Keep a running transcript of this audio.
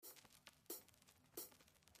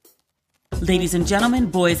Ladies and gentlemen,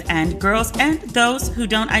 boys and girls, and those who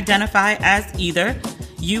don't identify as either,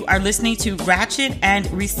 you are listening to Ratchet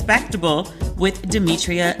and Respectable with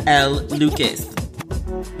Demetria L. Lucas.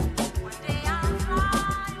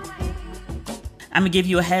 I'm going to give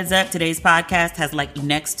you a heads up. Today's podcast has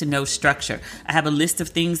next to no structure. I have a list of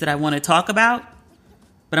things that I want to talk about,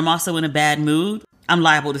 but I'm also in a bad mood. I'm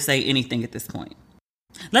liable to say anything at this point.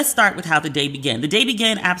 Let's start with how the day began. The day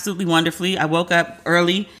began absolutely wonderfully. I woke up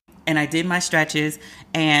early and I did my stretches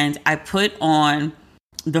and I put on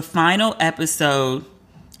the final episode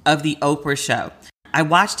of the Oprah show. I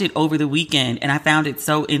watched it over the weekend and I found it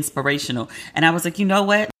so inspirational. And I was like, you know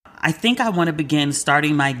what? I think I want to begin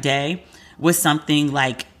starting my day with something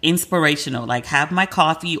inspirational, have my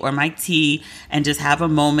coffee or my tea and just have a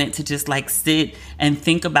moment to just sit and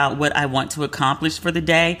think about what I want to accomplish for the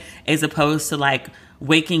day, as opposed to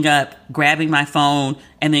waking up, grabbing my phone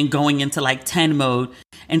and then going into 10 mode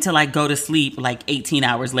until I go to sleep 18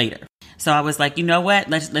 hours later. So I was like, you know what?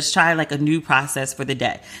 Let's try a new process for the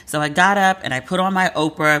day. So I got up and I put on my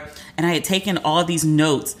Oprah and I had taken all these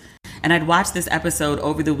notes. And I'd watched this episode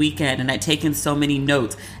over the weekend and I'd taken so many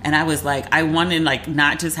notes. And I was I want to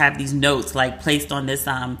not just have these notes placed on this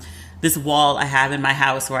this wall I have in my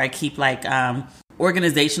house where I keep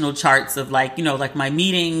organizational charts of my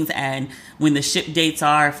meetings and when the ship dates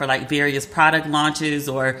are for various product launches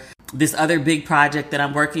or this other big project that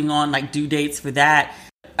I'm working on, due dates for that,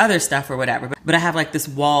 other stuff or whatever. But I have this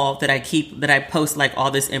wall that I post all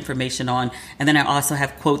this information on. And then I also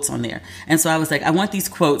have quotes on there. And so I was I want these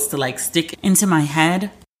quotes to stick into my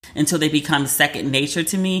head until they become second nature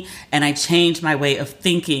to me. And I change my way of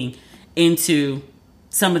thinking into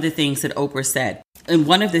some of the things that Oprah said. And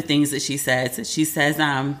one of the things that she says,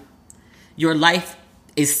 your life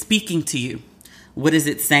is speaking to you. What is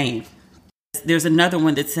it saying? There's another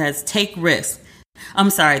one that says, take risks. I'm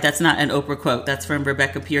sorry, that's not an Oprah quote. That's from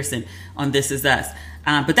Rebecca Pearson on This Is Us.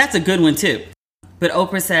 But that's a good one too. But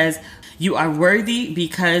Oprah says, you are worthy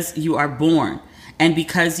because you are born and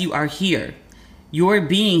because you are here. Your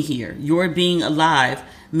being here, your being alive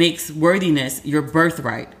makes worthiness your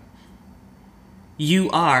birthright.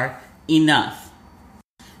 You are enough.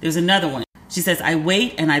 There's another one. She says, I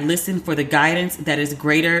wait and I listen for the guidance that is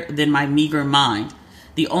greater than my meager mind.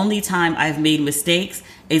 The only time I've made mistakes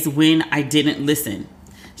is when I didn't listen.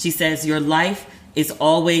 She says, your life is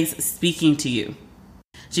always speaking to you.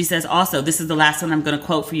 She says also, this is the last one I'm going to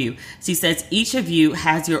quote for you. She says, each of you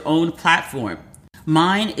has your own platform.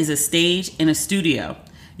 Mine is a stage in a studio.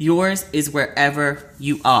 Yours is wherever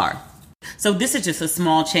you are. So this is just a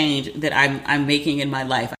small change that I'm making in my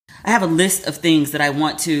life. I have a list of things that I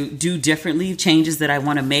want to do differently, changes that I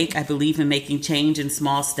want to make. I believe in making change in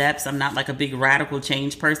small steps. I'm not a big radical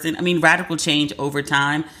change person. I mean, radical change over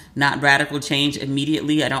time, not radical change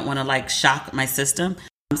immediately. I don't want to shock my system.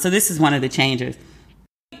 So this is one of the changes.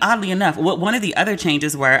 Oddly enough, one of the other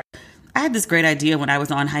changes were I had this great idea when I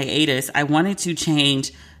was on hiatus. I wanted to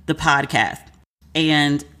change the podcast.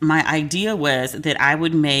 And my idea was that I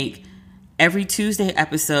would make every Tuesday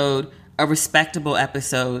episode a respectable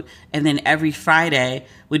episode, and then every Friday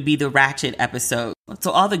would be the ratchet episode.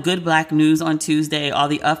 So all the good Black news on Tuesday, all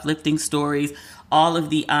the uplifting stories, all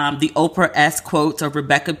of the Oprah-esque quotes or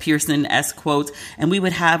Rebecca Pearson-esque quotes, and we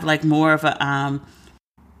would have more of a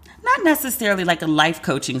not necessarily a life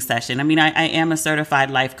coaching session. I mean, I am a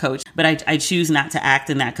certified life coach, but I choose not to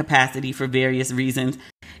act in that capacity for various reasons.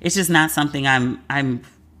 It's just not something I'm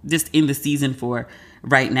just in the season for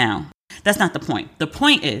right now. That's not the point. The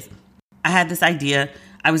point is, I had this idea.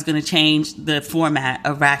 I was going to change the format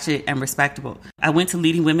of Ratchet and Respectable. I went to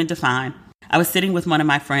Leading Women Define. I was sitting with one of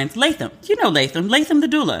my friends, Latham. You know Latham the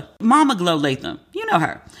doula. Mama Glow Latham. You know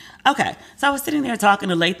her. Okay. So I was sitting there talking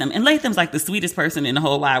to Latham, and Latham's the sweetest person in the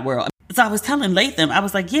whole wide world. So I was telling Latham, I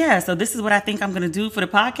was yeah, so this is what I think I'm going to do for the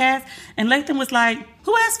podcast. And Latham was like,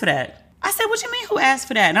 who asked for that? I said, what you mean, who asked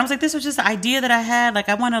for that? And I was this was just an idea that I had.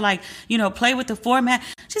 I want to play with the format.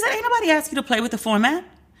 She said, ain't nobody asked you to play with the format.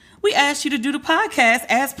 We asked you to do the podcast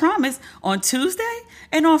as promised on Tuesday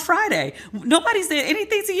and on Friday. Nobody said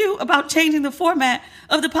anything to you about changing the format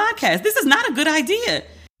of the podcast. This is not a good idea.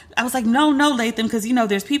 I was no, Latham, because,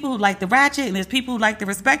 there's people who like the ratchet and there's people who like the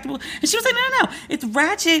respectable. And she was no. It's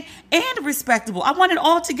ratchet and respectable. I want it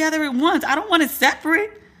all together at once. I don't want it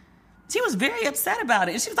separate. She was very upset about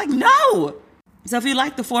it. And she was no. So if you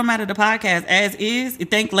like the format of the podcast as is,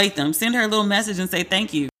 thank Latham. Send her a little message and say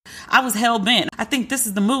thank you. I was hell bent. I think this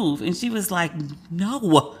is the move. And she was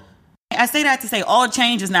no. I say that to say all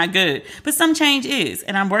change is not good, but some change is.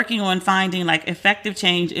 And I'm working on finding effective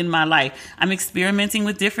change in my life. I'm experimenting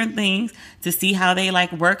with different things to see how they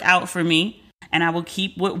work out for me. And I will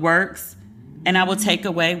keep what works and I will take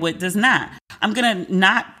away what does not. I'm going to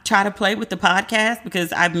not try to play with the podcast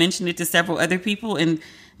because I've mentioned it to several other people and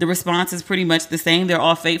the response is pretty much the same. They're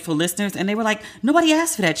all faithful listeners. And they were like, nobody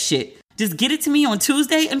asked for that shit. Just get it to me on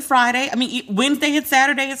Tuesday and Friday. I mean, Wednesday and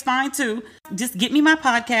Saturday is fine too. Just get me my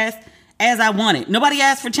podcast as I want it. Nobody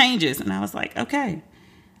asked for changes. And I was like, okay,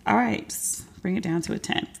 all right, just bring it down to a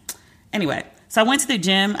 10. Anyway, so I went to the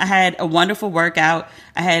gym. I had a wonderful workout.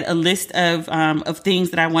 I had a list of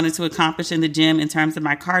things that I wanted to accomplish in the gym in terms of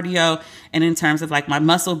my cardio and in terms of like my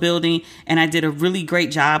muscle building. And I did a really great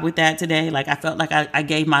job with that today. Like I felt like I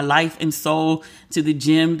gave my life and soul to the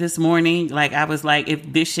gym this morning. Like I was like,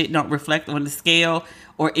 if this shit don't reflect on the scale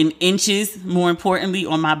or in inches, more importantly,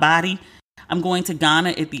 on my body, I'm going to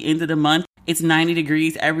Ghana at the end of the month. It's 90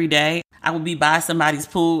 degrees every day. I will be by somebody's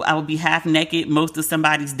pool. I will be half naked most of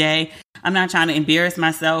somebody's day. I'm not trying to embarrass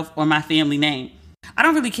myself or my family name. I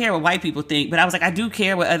don't really care what white people think, but I was like, I do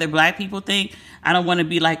care what other black people think. I don't want to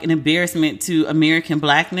be like an embarrassment to American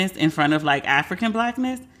blackness in front of like African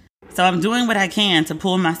blackness. So I'm doing what I can to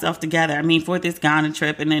pull myself together. I mean, for this Ghana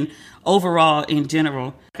trip and then overall in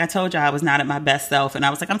general. Like I told you, I was not at my best self. And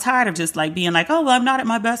I was like, I'm tired of just like being like, oh, well, I'm not at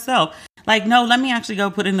my best self. Like, no, let me actually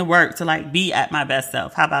go put in the work to like be at my best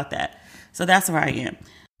self. How about that? So that's where I am.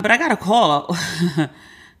 But I got a call.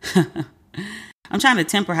 I'm trying to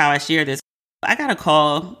temper how I share this. I got a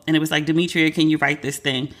call and it was like, Demetria, can you write this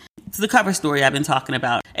thing? It's the cover story I've been talking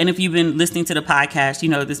about. And if you've been listening to the podcast, you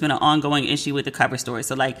know, there's been an ongoing issue with the cover story.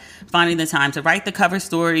 So like finding the time to write the cover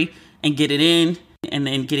story and get it in and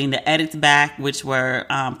then getting the edits back, which were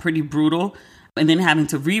pretty brutal. And then having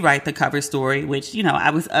to rewrite the cover story, which, you know,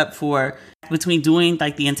 I was up for between doing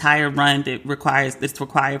like the entire run that's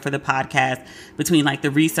required for the podcast, between like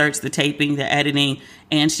the research, the taping, the editing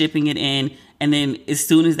and shipping it in. And then as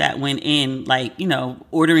soon as that went in, like, you know,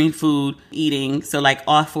 ordering food, eating. So like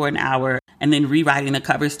off for an hour and then rewriting the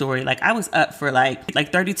cover story. Like I was up for like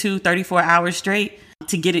 32, 34 hours straight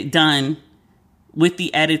to get it done with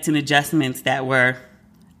the edits and adjustments that were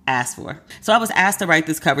asked for. So I was asked to write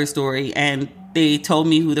this cover story and they told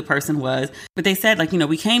me who the person was, but they said like, you know,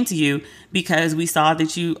 we came to you because we saw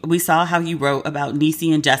how you wrote about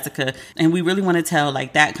Niecy and Jessica. And we really want to tell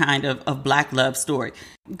like that kind of Black love story.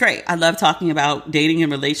 Great. I love talking about dating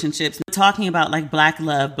and relationships, talking about like Black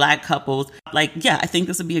love, Black couples. Like, yeah, I think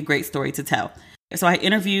this would be a great story to tell. So I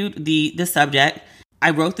interviewed the subject.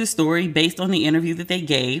 I wrote this story based on the interview that they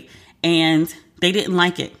gave and they didn't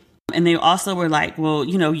like it. And they also were like, well,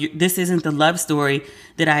 you know, this isn't the love story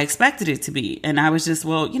that I expected it to be. And I was just,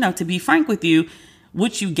 well, you know, to be frank with you,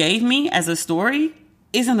 what you gave me as a story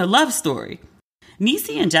isn't a love story.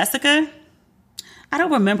 Niecy and Jessica, I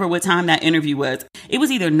don't remember what time that interview was. It was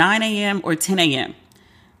either 9 a.m. or 10 a.m.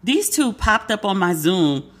 These two popped up on my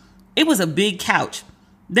Zoom. It was a big couch.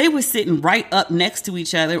 They were sitting right up next to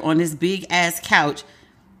each other on this big ass couch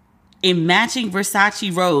in matching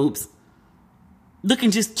Versace robes,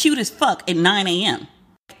 looking just cute as fuck at 9 a.m.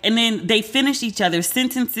 And then they finished each other's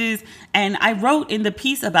sentences. And I wrote in the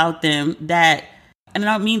piece about them that, and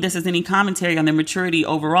I don't mean this as any commentary on their maturity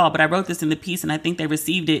overall, but I wrote this in the piece and I think they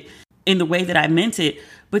received it in the way that I meant it.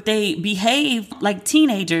 But they behave like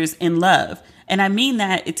teenagers in love. And I mean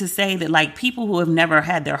that to say that like people who have never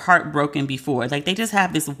had their heart broken before, like they just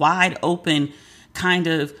have this wide open kind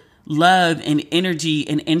of love and energy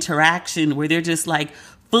and interaction where they're just like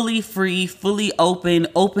fully free, fully open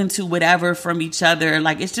to whatever from each other.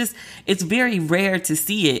 Like it's very rare to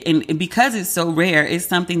see it. And because it's so rare, it's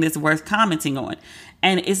something that's worth commenting on.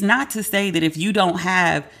 And it's not to say that if you don't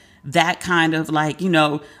have that kind of like, you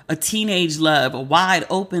know, a teenage love, a wide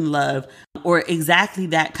open love, or exactly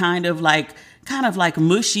that kind of like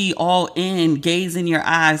mushy, all in, gaze in your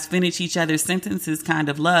eyes, finish each other's sentences kind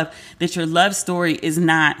of love, that your love story is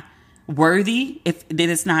not worthy, that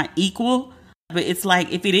it's not equal. But it's like,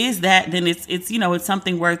 if it is that, then it's, you know, it's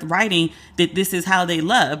something worth writing that this is how they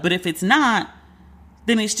love. But if it's not,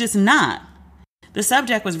 then it's just not. The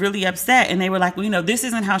subject was really upset and they were like, well, you know, this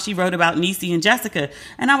isn't how she wrote about Niecy and Jessica.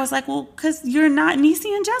 And I was like, well, because you're not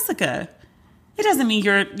Niecy and Jessica. It doesn't mean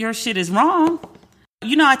your shit is wrong.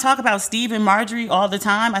 You know, I talk about Steve and Marjorie all the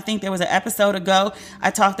time. I think there was an episode ago I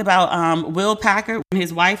talked about Will Packer and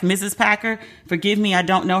his wife, Mrs. Packer. Forgive me, I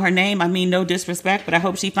don't know her name. I mean, no disrespect, but I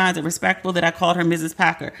hope she finds it respectful that I called her Mrs.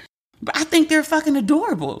 Packer. But I think they're fucking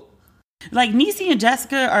adorable. Like Niecy and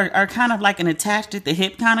Jessica are kind of like an attached at the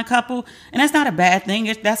hip kind of couple. And that's not a bad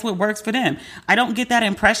thing. That's what works for them. I don't get that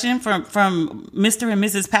impression from Mr. and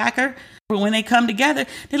Mrs. Packer. But when they come together,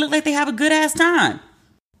 they look like they have a good ass time.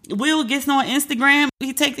 Will gets on Instagram.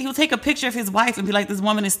 He'll take a picture of his wife and be like, this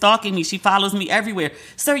woman is stalking me. She follows me everywhere.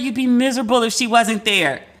 Sir, you'd be miserable if she wasn't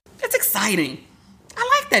there. It's exciting.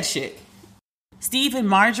 I like that shit. Steve and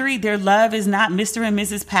Marjorie, their love is not Mr. and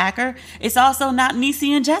Mrs. Packer. It's also not Niecy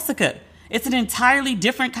and Jessica. It's an entirely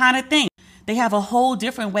different kind of thing. They have a whole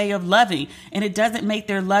different way of loving, and it doesn't make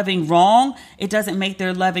their loving wrong. It doesn't make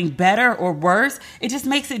their loving better or worse. It just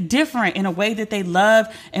makes it different in a way that they love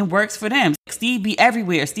and works for them. Steve be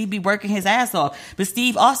everywhere. Steve be working his ass off, but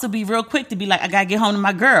Steve also be real quick to be like, I gotta get home to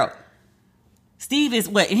my girl. Steve is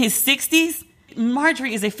in his 60s?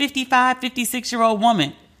 Marjorie is a 55, 56-year-old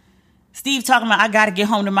woman. Steve talking about, I gotta get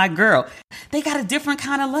home to my girl. They got a different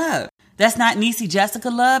kind of love. That's not Niecy Jessica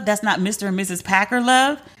love. That's not Mr. and Mrs. Packer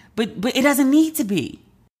love. But it doesn't need to be.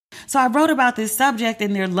 So I wrote about this subject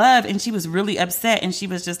and their love, and she was really upset. And she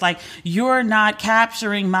was just like, you're not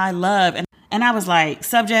capturing my love. And I was like,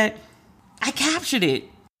 subject, I captured it.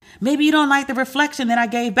 Maybe you don't like the reflection that I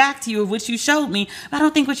gave back to you of what you showed me. I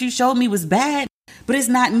don't think what you showed me was bad. But it's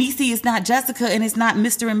not Niecy, it's not Jessica, and it's not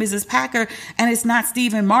Mr. and Mrs. Packer, and it's not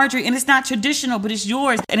Steve and Marjorie, and it's not traditional, but it's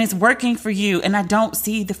yours, and it's working for you, and I don't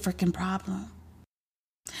see the freaking problem.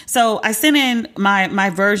 So I sent in my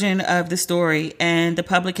version of the story, and the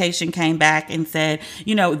publication came back and said,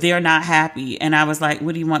 they're not happy. And I was like,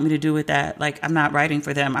 what do you want me to do with that? Like, I'm not writing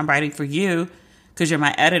for them. I'm writing for you because you're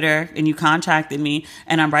my editor and you contracted me.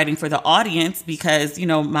 And I'm writing for the audience because,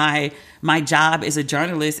 my job as a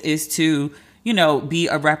journalist is to, be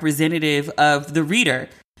a representative of the reader.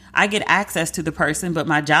 I get access to the person, but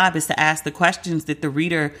my job is to ask the questions that the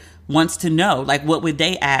reader wants to know. Like, what would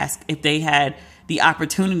they ask if they had the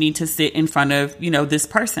opportunity to sit in front of, this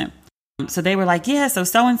person? So they were like, yeah,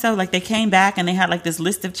 so-and-so, like they came back and they had like this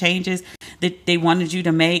list of changes that they wanted you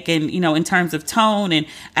to make. And, in terms of tone and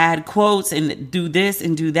add quotes and do this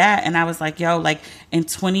and do that. And I was like, like in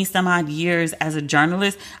 20 some odd years as a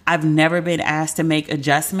journalist, I've never been asked to make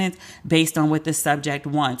adjustments based on what the subject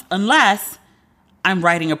wants, unless I'm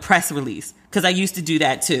writing a press release. Because I used to do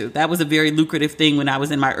that too. That was a very lucrative thing when I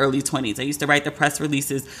was in my early 20s. I used to write the press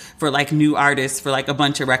releases for like new artists for like a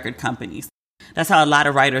bunch of record companies. That's how a lot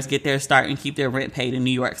of writers get their start and keep their rent paid in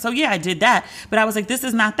New York. So yeah, I did that. But I was like, this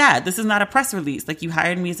is not that. This is not a press release. Like, you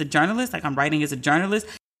hired me as a journalist. Like, I'm writing as a journalist.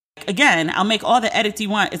 Again, I'll make all the edits you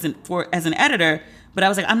want as an editor. But I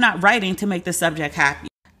was like, I'm not writing to make the subject happy.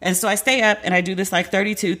 And so I stay up and I do this like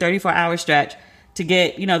 34-hour stretch to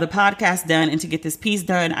get, the podcast done and to get this piece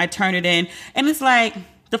done. I turn it in, and it's like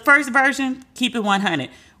the first version, keep it 100,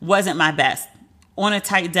 wasn't my best. On a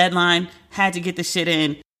tight deadline, had to get the shit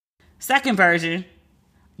in. Second version,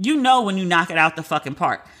 when you knock it out the fucking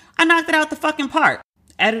park. I knocked it out the fucking park.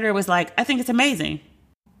 Editor was like, I think it's amazing.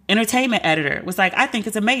 Entertainment editor was like, I think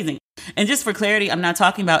it's amazing. And just for clarity, I'm not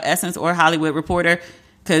talking about Essence or Hollywood Reporter,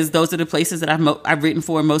 because those are the places that I've written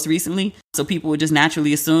for most recently. So people would just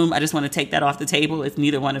naturally assume. I just want to take that off the table. It's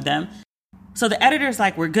neither one of them. So the editor is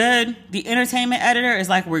like, we're good. The entertainment editor is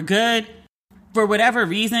like, we're good. For whatever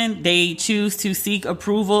reason, they choose to seek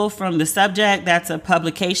approval from the subject. That's a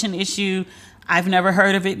publication issue. I've never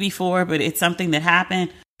heard of it before, but it's something that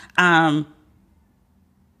happened. The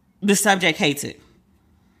subject hates it.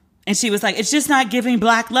 And she was like, it's just not giving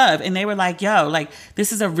Black love. And they were like, yo, like,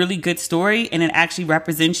 this is a really good story and it actually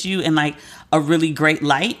represents you in like a really great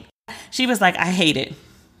light. She was like, I hate it.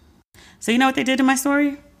 So you know what they did to my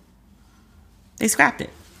story? They scrapped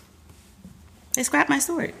it. They scrapped my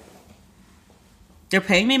story. They're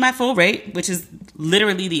paying me my full rate, which is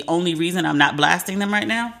literally the only reason I'm not blasting them right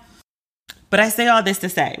now. But I say all this to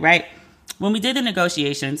say, right? When we did the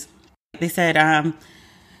negotiations, they said,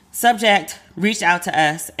 Subject reached out to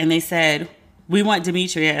us and they said, we want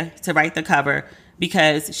Demetria to write the cover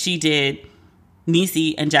because she did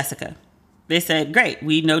Niecy and Jessica. They said, great.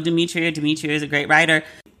 We know Demetria. Demetria is a great writer.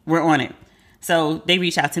 We're on it. So they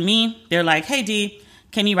reached out to me. They're like, hey, D,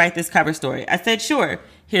 can you write this cover story? I said, sure.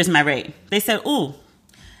 Here's my rate. They said, ooh,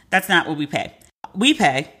 that's not what we pay. We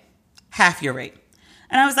pay half your rate.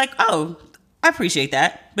 And I was like, oh, I appreciate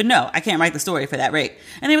that, but no, I can't write the story for that rate.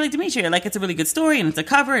 And they were like, Demetria, like, it's a really good story and it's a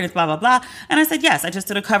cover and it's blah, blah, blah. And I said, yes, I just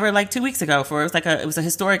did a cover like 2 weeks ago it was a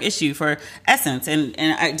historic issue for Essence. And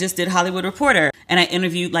I just did Hollywood Reporter and I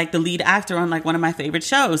interviewed like the lead actor on like one of my favorite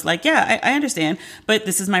shows. Like, yeah, I understand, but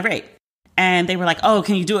this is my rate. And they were like, oh,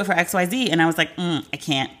 can you do it for XYZ? And I was like, I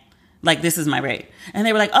can't. Like, this is my rate. And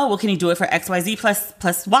they were like, oh, well, can you do it for XYZ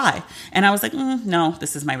plus Y? And I was like, no,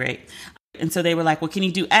 this is my rate. And so they were like, well, can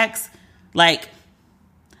you do X? Like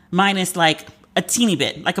minus like a teeny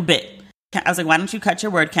bit, like a bit. I was like, why don't you cut your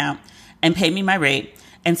word count and pay me my rate?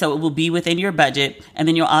 And so it will be within your budget. And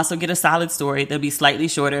then you'll also get a solid story that'll be slightly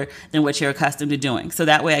shorter than what you're accustomed to doing. So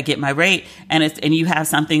that way I get my rate and you have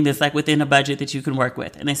something that's like within a budget that you can work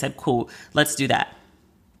with. And they said, cool, let's do that.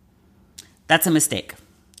 That's a mistake.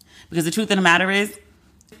 Because the truth of the matter is,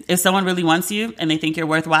 if someone really wants you and they think you're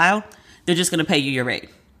worthwhile, they're just going to pay you your rate.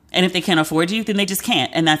 And if they can't afford you, then they just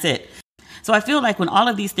can't. And that's it. So I feel like when all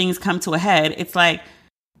of these things come to a head, it's like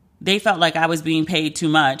they felt like I was being paid too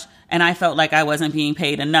much and I felt like I wasn't being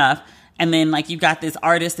paid enough. And then like you got this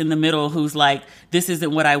artist in the middle who's like, this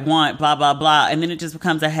isn't what I want, blah, blah, blah. And then it just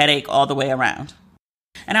becomes a headache all the way around.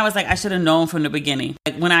 And I was like, I should have known from the beginning.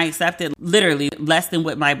 Like when I accepted literally less than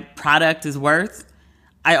what my product is worth,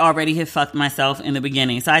 I already had fucked myself in the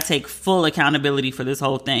beginning. So I take full accountability for this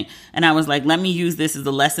whole thing. And I was like, let me use this as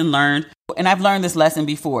a lesson learned. And I've learned this lesson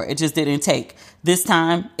before. It just didn't take. This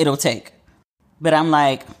time, it'll take. But I'm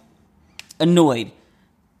like annoyed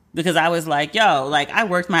because I was like, yo, like I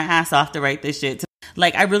worked my ass off to write this shit.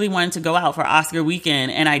 Like I really wanted to go out for Oscar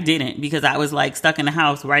weekend and I didn't because I was like stuck in the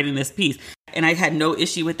house writing this piece. And I had no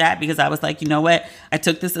issue with that because I was like, you know what? I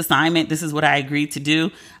took this assignment. This is what I agreed to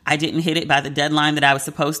do. I didn't hit it by the deadline that I was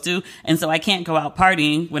supposed to. And so I can't go out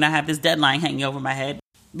partying when I have this deadline hanging over my head.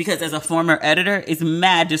 Because as a former editor, it's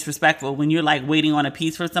mad disrespectful when you're like waiting on a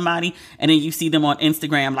piece for somebody and then you see them on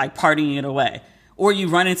Instagram like partying it away. Or you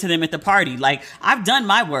run into them at the party. Like, I've done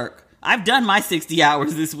my work. I've done my 60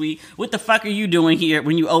 hours this week. What the fuck are you doing here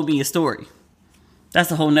when you owe me a story?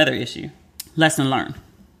 That's a whole nother issue. Lesson learned.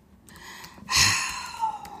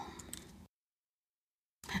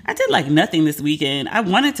 I did like nothing this weekend. I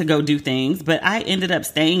wanted to go do things, but I ended up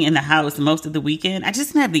staying in the house most of the weekend. I just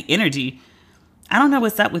didn't have the energy. I don't know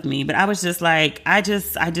what's up with me, but I was just like, I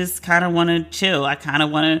just kind of want to chill. I kind of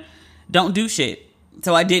want to don't do shit.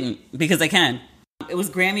 So I didn't because I can. It was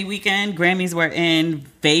Grammy weekend. Grammys were in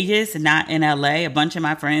Vegas, not in LA. A bunch of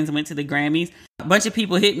my friends went to the Grammys. A bunch of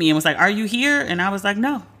people hit me and was like, are you here? And I was like,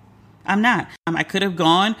 no, I'm not. I could have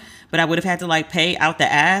gone, but I would have had to like pay out the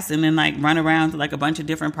ass and then like run around to like a bunch of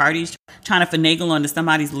different parties trying to finagle onto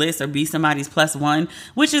somebody's list or be somebody's plus one,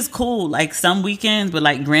 which is cool. Like some weekends, but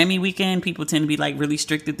like Grammy weekend, people tend to be like really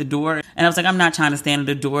strict at the door. And I was like, I'm not trying to stand at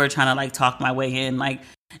the door trying to like talk my way in. Like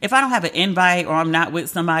if I don't have an invite or I'm not with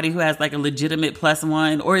somebody who has like a legitimate plus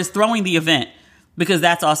one or is throwing the event, because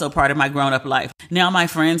that's also part of my grown up life. Now my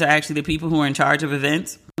friends are actually the people who are in charge of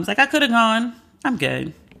events. I was like, I could have gone. I'm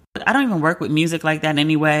good. I don't even work with music like that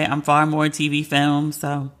anyway. I'm far more TV film.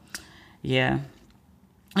 So yeah,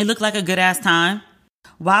 it looked like a good ass time.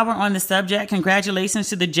 While we're on the subject, congratulations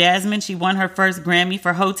to the Jasmine. She won her first Grammy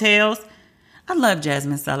for Hotels. I love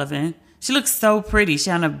Jasmine Sullivan. She looks so pretty.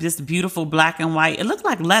 She had this beautiful black and white. It looked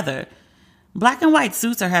like leather. Black and white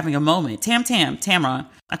suits are having a moment. Tamron.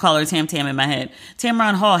 I call her Tam Tam in my head.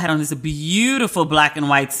 Tamron Hall had on this beautiful black and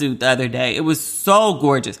white suit the other day. It was so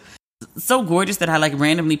gorgeous. So gorgeous that I like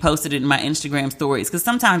randomly posted it in my Instagram stories. Because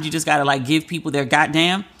sometimes you just got to like give people their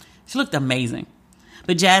goddamn. She looked amazing.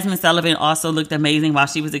 But Jasmine Sullivan also looked amazing while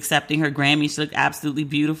she was accepting her Grammy. She looked absolutely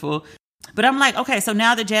beautiful. But I'm like, okay, so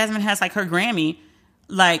now that Jasmine has like her Grammy,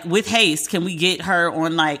 like with haste, can we get her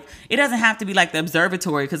on like, it doesn't have to be like the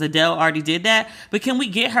observatory because Adele already did that, but can we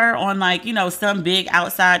get her on like, you know, some big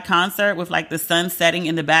outside concert with like the sun setting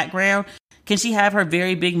in the background? Can she have her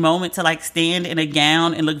very big moment to like stand in a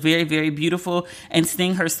gown and look very, very beautiful and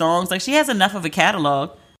sing her songs? Like she has enough of a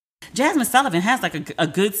catalog. Jasmine Sullivan has like a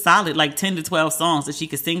good solid like 10 to 12 songs that she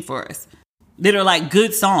could sing for us. That are like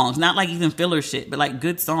good songs, not like even filler shit, but like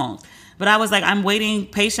good songs. But I was like, I'm waiting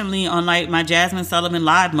patiently on like my Jasmine Sullivan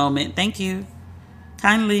live moment. Thank you.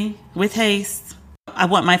 Kindly, with haste. I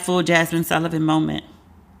want my full Jasmine Sullivan moment.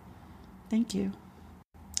 Thank you.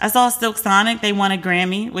 I saw Silk Sonic. They won a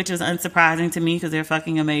Grammy, which is unsurprising to me because they're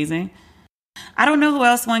fucking amazing. I don't know who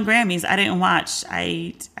else won Grammys. I didn't watch.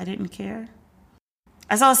 I didn't care.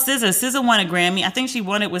 I saw SZA. SZA won a Grammy. I think she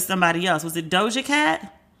won it with somebody else. Was it Doja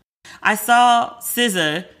Cat? I saw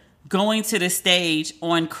SZA going to the stage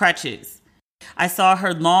on crutches. I saw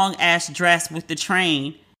her long ass dress with the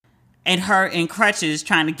train and her in crutches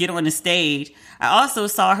trying to get on the stage. I also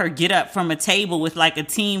saw her get up from a table with like a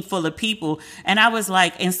team full of people. And I was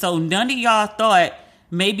like, and so none of y'all thought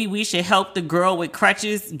maybe we should help the girl with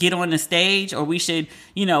crutches get on the stage, or we should,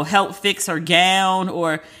 you know, help fix her gown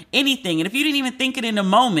or anything. And if you didn't even think it in the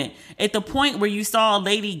moment, at the point where you saw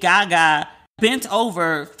Lady Gaga bent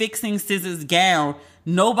over fixing SZA's gown,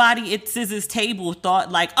 nobody at SZA's table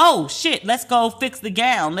thought like, oh shit, let's go fix the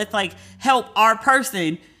gown. Let's like help our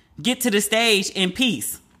person get to the stage in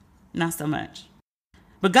peace. Not so much.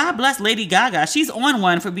 But God bless Lady Gaga. She's on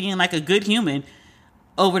one for being like a good human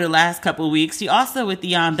over the last couple of weeks. She also with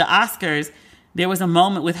the Oscars, there was a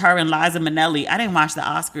moment with her and Liza Minnelli. I didn't watch the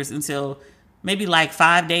Oscars until maybe like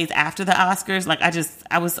 5 days after the Oscars. Like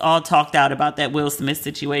I was all talked out about that Will Smith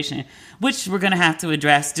situation, which we're going to have to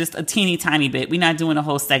address just a teeny tiny bit. We're not doing a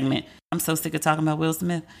whole segment. I'm so sick of talking about Will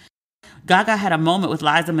Smith. Gaga had a moment with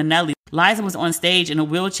Liza Minnelli. Liza was on stage in a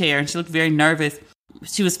wheelchair and she looked very nervous.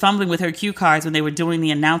 She was fumbling with her cue cards when they were doing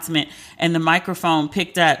the announcement, and the microphone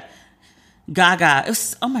picked up Gaga. It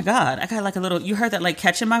was, oh my God, I got like a little, you heard that like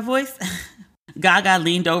catch in my voice? Gaga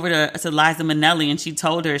leaned over to Liza Minnelli and she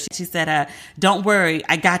told her, she said, don't worry,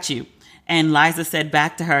 I got you. And Liza said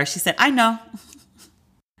back to her, she said, I know.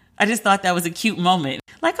 I just thought that was a cute moment.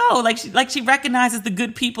 Like, oh, like she recognizes the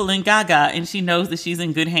good people in Gaga and she knows that she's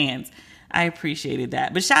in good hands. I appreciated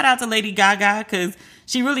that. But shout out to Lady Gaga, because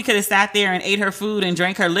she really could have sat there and ate her food and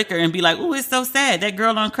drank her liquor and be like, oh, it's so sad. That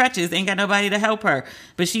girl on crutches ain't got nobody to help her.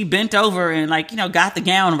 But she bent over and got the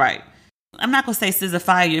gown right. I'm not going to say SZA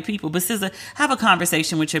fire your people, but SZA, have a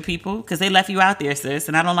conversation with your people, because they left you out there, sis,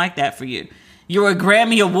 and I don't like that for you. You're a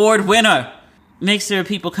Grammy Award winner. Make sure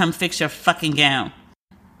people come fix your fucking gown.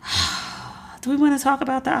 Do we want to talk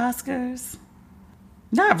about the Oscars?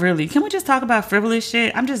 Not really. Can we just talk about frivolous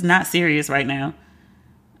shit? I'm just not serious right now.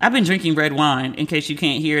 I've been drinking red wine, in case you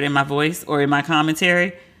can't hear it in my voice or in my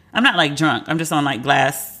commentary. I'm not like drunk. I'm just on like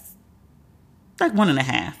glass, like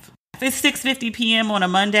 1.5. It's 6:50 p.m. on a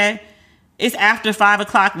Monday. It's after 5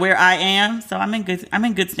 o'clock where I am, so I'm in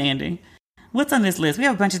good standing. What's on this list? We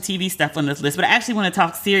have a bunch of TV stuff on this list, but I actually want to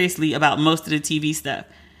talk seriously about most of the TV stuff,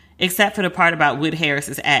 except for the part about Wood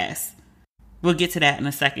Harris's ass. We'll get to that in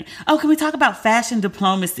a second. Oh, can we talk about fashion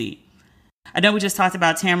diplomacy? I know we just talked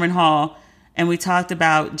about Tamron Hall, and we talked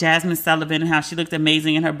about Jasmine Sullivan and how she looked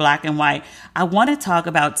amazing in her black and white. I want to talk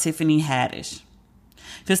about Tiffany Haddish.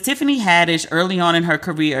 Because Tiffany Haddish, early on in her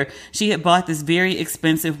career, she had bought this very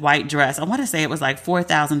expensive white dress. I want to say it was like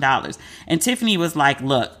 $4,000. And Tiffany was like,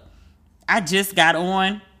 look, I just got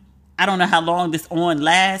on. I don't know how long this on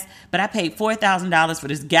lasts, but I paid $4,000 for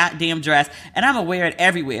this goddamn dress, and I'm gonna wear it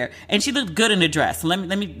everywhere. And she looked good in the dress. Let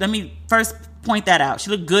me first point that out. She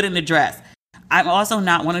looked good in the dress. I'm also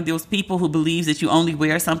not one of those people who believes that you only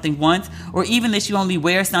wear something once, or even that you only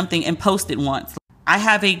wear something and post it once. I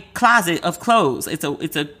have a closet of clothes. It's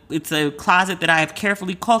a closet that I have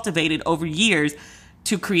carefully cultivated over years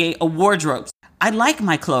to create a wardrobe. I like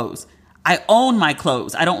my clothes. I own my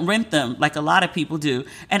clothes. I don't rent them like a lot of people do.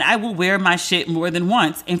 And I will wear my shit more than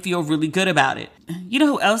once and feel really good about it. You know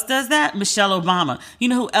who else does that? Michelle Obama. You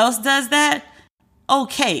know who else does that? Oh,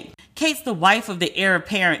 Kate. Kate's the wife of the heir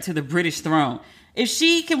apparent to the British throne. If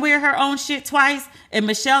she can wear her own shit twice and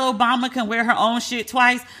Michelle Obama can wear her own shit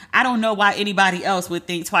twice, I don't know why anybody else would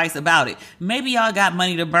think twice about it. Maybe y'all got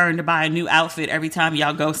money to burn to buy a new outfit every time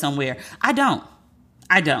y'all go somewhere. I don't.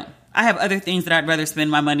 I have other things that I'd rather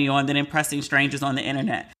spend my money on than impressing strangers on the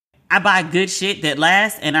internet. I buy good shit that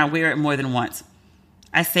lasts and I wear it more than once.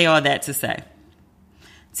 I say all that to say,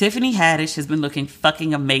 Tiffany Haddish has been looking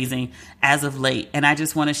fucking amazing as of late, and I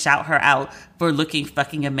just want to shout her out for looking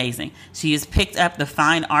fucking amazing. She has picked up the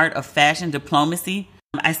fine art of fashion diplomacy.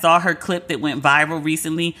 I saw her clip that went viral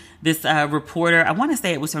recently. This reporter, I want to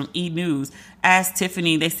say it was from E! News, asked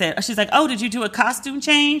Tiffany, they said, she's like, oh, did you do a costume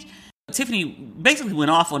change? Tiffany basically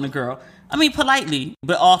went off on the girl. I mean, politely,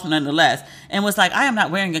 but off nonetheless, and was like, I am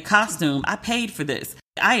not wearing a costume. I paid for this.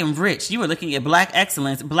 I am rich. You are looking at black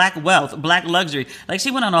excellence, black wealth, black luxury. Like,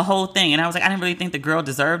 she went on a whole thing, and I was like, I didn't really think the girl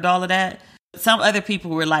deserved all of that. Some other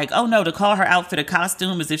people were like, oh no, to call her outfit a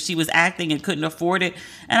costume as if she was acting and couldn't afford it.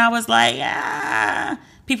 And I was like,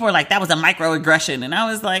 People were like, that was a microaggression. And I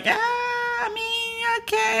was like, I mean,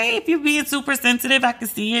 okay, if you're being super sensitive, I can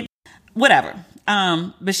see it. Whatever.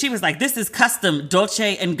 But she was like, this is custom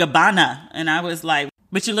Dolce and Gabbana. And I was like,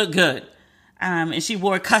 but you look good. And she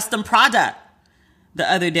wore custom Prada the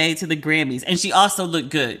other day to the Grammys. And she also looked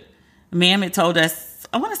good. Ma'am had told us,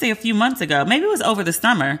 I want to say a few months ago, maybe it was over the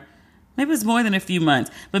summer. Maybe it was more than a few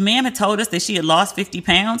months. But ma'am had told us that she had lost 50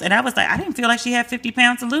 pounds. And I was like, I didn't feel like she had 50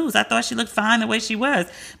 pounds to lose. I thought she looked fine the way she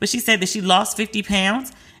was. But she said that she lost 50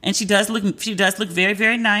 pounds. And she does look very,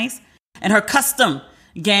 very nice. And her custom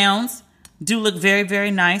gowns do look very,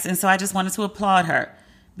 very nice. And so I just wanted to applaud her.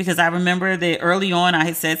 Because I remember that early on I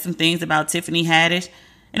had said some things about Tiffany Haddish.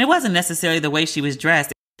 And it wasn't necessarily the way she was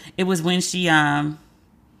dressed. It was when she, I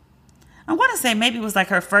want to say maybe it was like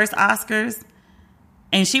her first Oscars.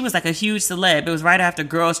 And she was like a huge celeb. It was right after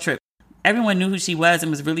Girls Trip. Everyone knew who she was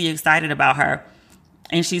and was really excited about her.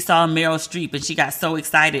 And she saw Meryl Streep and she got so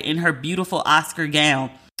excited in her beautiful Oscar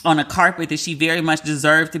gown on a carpet that she very much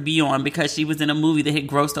deserved to be on because she was in a movie that had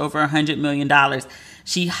grossed over $100 million.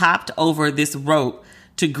 She hopped over this rope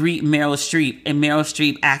to greet Meryl Streep, and Meryl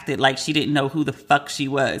Streep acted like she didn't know who the fuck she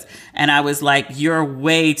was. And I was like, you're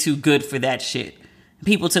way too good for that shit.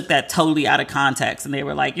 People took that totally out of context, and they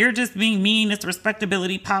were like, you're just being mean. It's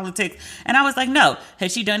respectability politics. And I was like, no.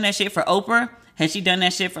 Had she done that shit for Oprah Had she done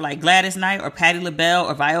that shit for like Gladys Knight or Patti LaBelle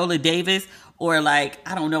or Viola Davis or like,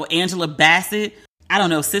 I don't know, Angela Bassett, I don't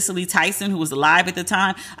know, Cicely Tyson, who was alive at the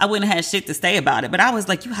time, I wouldn't have had shit to say about it. But I was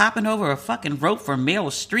like, you hopping over a fucking rope for Meryl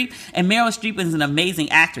Streep? And Meryl Streep is an amazing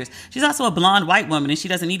actress. She's also a blonde white woman, and she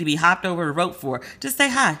doesn't need to be hopped over a rope for. Just say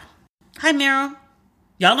hi. Hi, Meryl.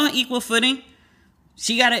 Y'all on equal footing.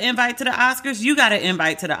 She got an invite to the Oscars. You got an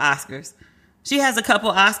invite to the Oscars. She has a couple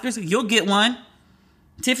Oscars. You'll get one.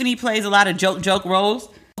 Tiffany plays a lot of joke roles.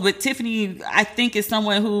 But Tiffany, I think, is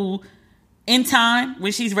someone who, in time,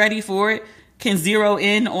 when she's ready for it, can zero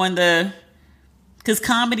in on because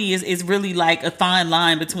comedy is really like a fine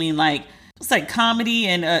line between like, it's like comedy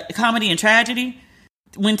and tragedy.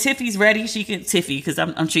 When Tiffy's ready, because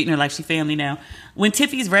I'm treating her like she family now. When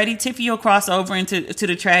Tiffy's ready, Tiffy will cross over into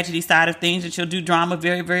the tragedy side of things, and she'll do drama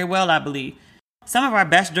very, very well, I believe. Some of our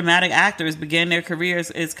best dramatic actors began their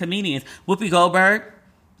careers as comedians. Whoopi Goldberg,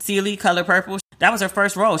 Celie, Color Purple. That was her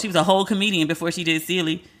first role. She was a whole comedian before she did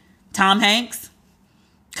Celie. Tom Hanks,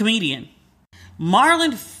 comedian.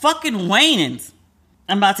 Marlon fucking Wayans.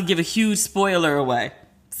 I'm about to give a huge spoiler away.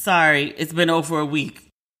 Sorry, it's been over a week.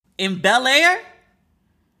 In Bel-Air,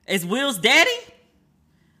 as Will's daddy?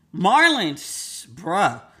 Marlon,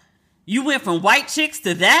 bruh. You went from white chicks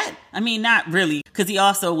to that? I mean, not really, because he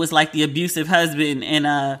also was like the abusive husband in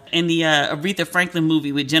the Aretha Franklin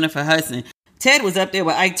movie with Jennifer Hudson. Ted was up there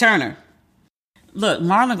with Ike Turner. Look,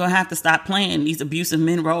 Marlon gonna have to stop playing these abusive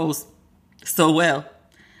men roles so well.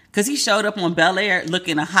 Because he showed up on Bel-Air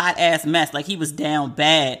looking a hot-ass mess, like he was down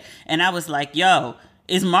bad. And I was like, yo,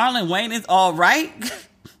 is Marlon Wayans all right?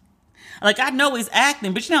 Like, I know he's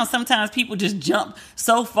acting, but you know, sometimes people just jump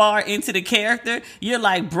so far into the character. You're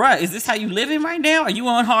like, bruh, is this how you living right now? Are you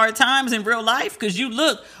on hard times in real life? Because you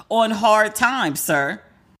look on hard times, sir.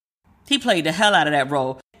 He played the hell out of that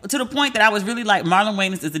role. To the point that I was really like, Marlon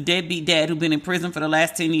Wayans is a deadbeat dad who's been in prison for the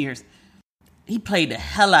last 10 years. He played the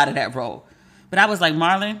hell out of that role. But I was like,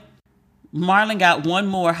 Marlon got one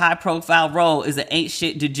more high-profile role as an ain't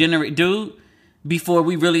shit degenerate dude before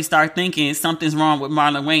we really start thinking something's wrong with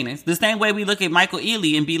Marlon Wayans. The same way we look at Michael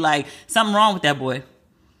Ealy and be like, something wrong with that boy.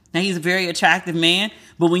 Now, he's a very attractive man,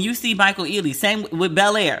 but when you see Michael Ealy, same with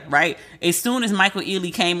Bel-Air, right? As soon as Michael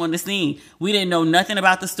Ealy came on the scene, we didn't know nothing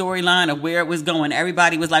about the storyline or where it was going.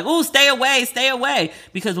 Everybody was like, oh, stay away.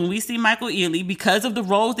 Because when we see Michael Ealy, because of the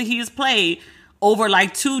roles that he has played over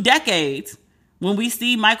like 2 decades, when we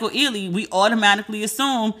see Michael Ealy, we automatically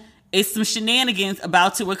assume it's some shenanigans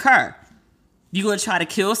about to occur. You gonna try to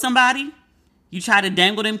kill somebody? You try to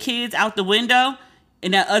dangle them kids out the window?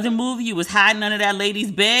 In that other movie, you was hiding under that lady's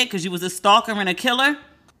bed because you was a stalker and a killer?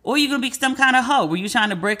 Or you gonna be some kind of hoe? Were you trying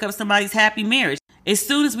to break up somebody's happy marriage? As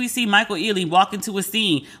soon as we see Michael Ealy walk into a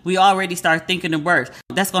scene, we already start thinking the worst.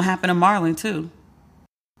 That's gonna happen to Marlon too.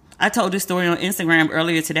 I told this story on Instagram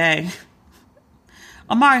earlier today.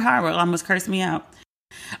 Omari Hardwick almost cursed me out.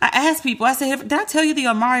 I asked people, I said, did I tell you the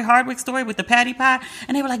Omari Hardwick story with the patty pie?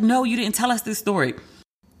 And they were like, no, you didn't tell us this story.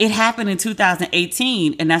 It happened in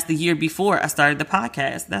 2018, and that's the year before I started the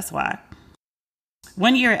podcast. That's why.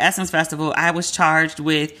 One year at Essence Festival, I was charged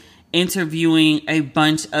with interviewing a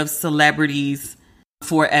bunch of celebrities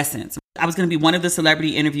for Essence. I was going to be one of the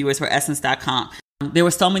celebrity interviewers for Essence.com. There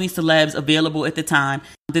were so many celebs available at the time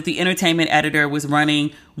that the entertainment editor was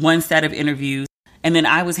running one set of interviews, and then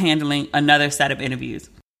I was handling another set of interviews.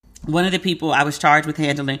 One of the people I was charged with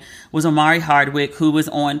handling was Omari Hardwick, who was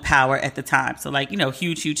on Power at the time. So like, you know,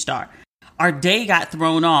 huge star. Our day got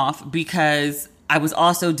thrown off because I was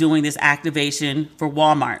also doing this activation for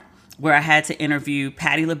Walmart where I had to interview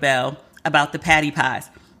Patti LaBelle about the patty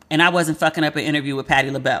pies. And I wasn't fucking up an interview with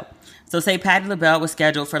Patti LaBelle. So say Patti LaBelle was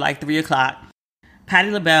scheduled for like 3 o'clock.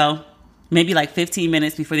 Patti LaBelle, maybe like 15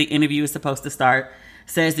 minutes before the interview is supposed to start,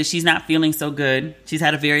 says that she's not feeling so good. She's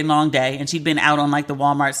had a very long day and she'd been out on like the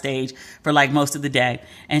Walmart stage for like most of the day.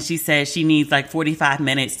 And she says she needs like 45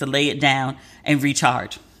 minutes to lay it down and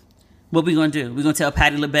recharge. What we going to do? We're going to tell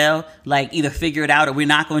Patti LaBelle, like, either figure it out or we're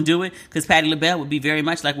not going to do it? Because Patti LaBelle would be very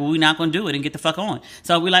much like, well, we're not going to do it and get the fuck on.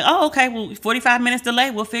 So we're like, oh, okay, well, 45 minutes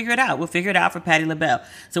delay, we'll figure it out. We'll figure it out for Patti LaBelle.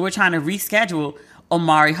 So we're trying to reschedule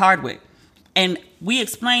Omari Hardwick. And we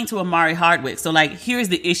explained to Omari Hardwick, so like, here's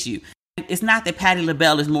the issue. It's not that Patti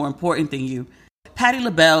LaBelle is more important than you. Patti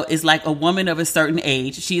LaBelle is like a woman of a certain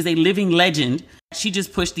age. She is a living legend. She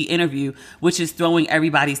just pushed the interview, which is throwing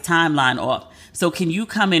everybody's timeline off. So can you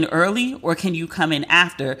come in early or can you come in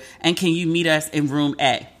after? And can you meet us in room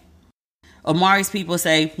A? Omari's people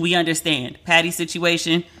say, we understand. Patti's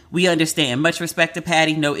situation, we understand. Much respect to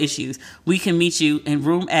Patti, no issues. We can meet you in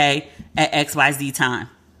room A at XYZ time.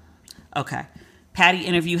 Okay. Patti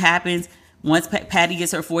interview happens. Once Patty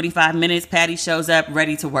gets her 45 minutes, Patty shows up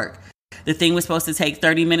ready to work. The thing was supposed to take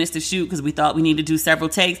 30 minutes to shoot because we thought we needed to do several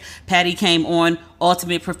takes. Patty came on,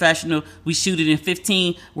 ultimate professional. We shoot it in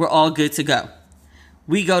 15. We're all good to go.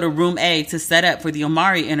 We go to room A to set up for the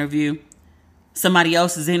Omari interview. Somebody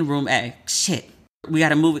else is in room A. Shit. We got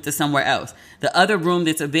to move it to somewhere else. The other room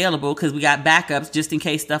that's available, because we got backups just in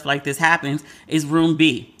case stuff like this happens, is room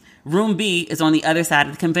B. Room B is on the other side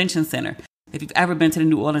of the convention center. If you've ever been to the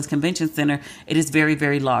New Orleans Convention Center, it is very,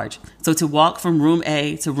 very large. So to walk from room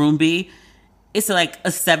A to room B, it's like a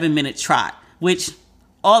 7-minute trot, which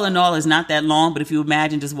all in all is not that long. But if you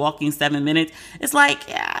imagine just walking 7 minutes, it's like,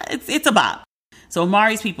 yeah, it's a bop. So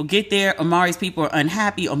Omari's people get there. Omari's people are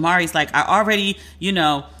unhappy. Omari's like, I already,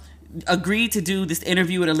 agreed to do this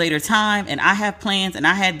interview at a later time, and I have plans, and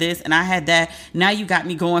I had this, and I had that. Now you got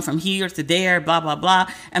me going from here to there, blah, blah, blah.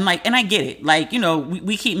 And I get it.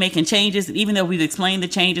 We keep making changes, and even though we've explained the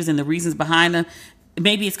changes and the reasons behind them,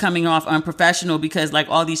 maybe it's coming off unprofessional because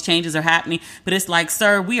all these changes are happening. But it's like,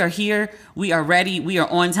 sir, we are here. We are ready. We are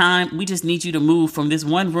on time. We just need you to move from this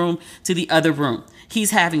one room to the other room.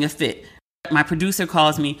 He's having a fit. My producer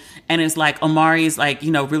calls me and it's like, Omari is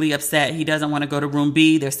really upset. He doesn't want to go to room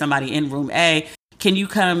B. There's somebody in room A. Can you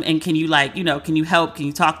come and can you can you help? Can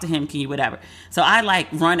you talk to him? Can you whatever? So I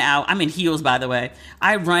run out. I'm in heels, by the way.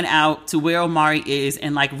 I run out to where Omari is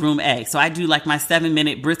in room A. So I do my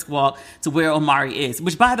 7-minute brisk walk to where Omari is,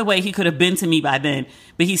 which by the way, he could have been to me by then,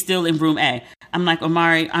 but he's still in room A. I'm like,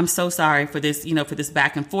 Omari, I'm so sorry for this, for this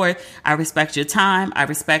back and forth. I respect your time. I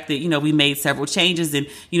respect that, we made several changes and,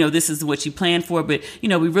 this is what you planned for, but, we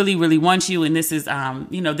really, really want you. And this is,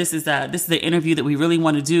 this is the interview that we really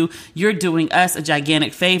want to do. You're doing us a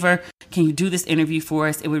gigantic favor. Can you do this interview for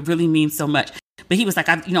us? It would really mean so much. But he was like,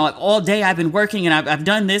 all day I've been working and I've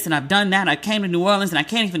done this and I've done that. And I came to New Orleans and I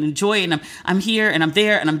can't even enjoy it. And I'm here and I'm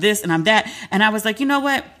there and I'm this and I'm that. And I was like, you know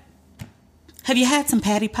what? Have you had some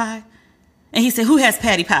patty pie? And he said, who has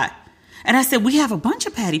patty pie? And I said, we have a bunch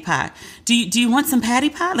of patty pie. Do you want some patty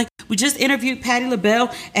pie? We just interviewed Patti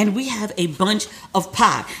LaBelle and we have a bunch of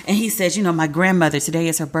pie. And he says, my grandmother, today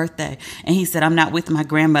is her birthday. And he said, I'm not with my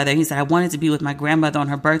grandmother. He said, I wanted to be with my grandmother on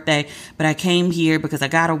her birthday, but I came here because I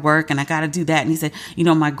got to work and I got to do that. And he said,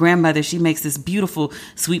 my grandmother, she makes this beautiful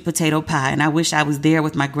sweet potato pie. And I wish I was there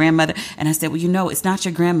with my grandmother. And I said, well, it's not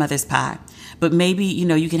your grandmother's pie, but maybe,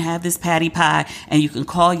 you can have this patty pie and you can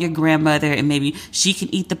call your grandmother and maybe she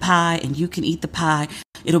can eat the pie and you can eat the pie.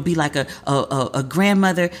 It'll be like a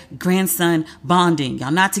grandmother, grandson bonding.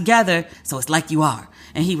 Y'all not together, so it's like you are.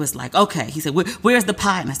 And he was like, okay. He said, where's the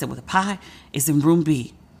pie? And I said, well, the pie is in room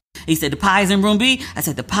B. He said, the pie is in room B? I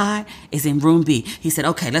said, the pie is in room B. He said,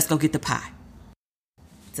 okay, let's go get the pie.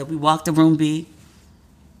 So we walked to room B.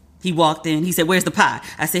 He walked in. He said, where's the pie?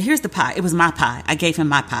 I said, here's the pie. It was my pie. I gave him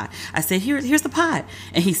my pie. I said, here's the pie.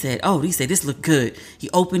 And he said, this looked good.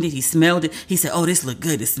 He opened it. He smelled it. He said, oh, this looked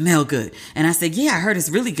good. It smelled good. And I said, yeah, I heard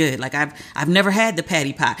it's really good. I've never had the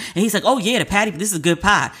patty pie. And he's like, oh yeah, the patty, this is good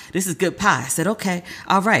pie. This is good pie. I said, okay,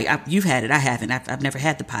 all right. You've had it. I haven't. I've never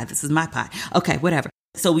had the pie. This is my pie. Okay, whatever.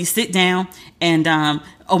 So we sit down and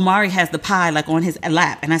Omari has the pie on his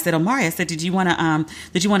lap. And I said, Omari, I said, did you want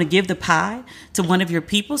to give the pie to one of your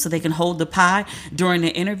people so they can hold the pie during the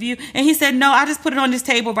interview? And he said, no, I just put it on this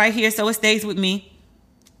table right here so it stays with me.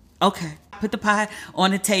 Okay. Put the pie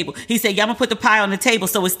on the table. He said, yeah, I'm going to put the pie on the table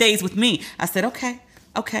so it stays with me. I said, okay.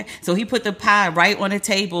 So he put the pie right on the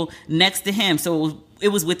table next to him. So it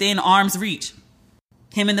was within arm's reach.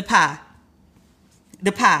 Him and the pie.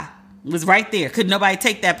 The pie was right there. Could nobody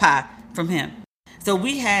take that pie from him? So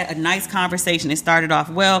we had a nice conversation. It started off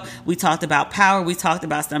well. We talked about power. We talked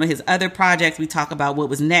about some of his other projects. We talked about what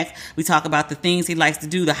was next. We talked about the things he likes to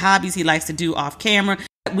do, the hobbies he likes to do off camera.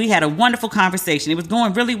 We had a wonderful conversation. It was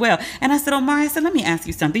going really well. And I said, Omari, let me ask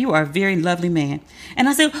you something. You are a very lovely man. And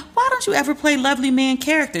I said, why don't you ever play lovely man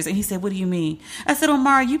characters? And he said, what do you mean? I said,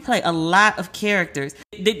 Omari, you play a lot of characters.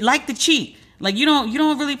 They like to cheat. You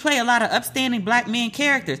don't really play a lot of upstanding black men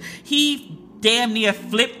characters. He damn near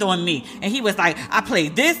flipped on me. And he was like, I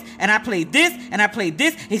played this, and I played this, and I played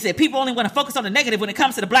this. He said, people only want to focus on the negative when it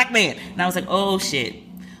comes to the black man. And I was like, oh shit.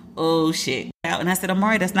 And I said,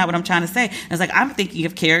 Omari, that's not what I'm trying to say. I was like, I'm thinking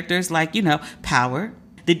of characters like, Power.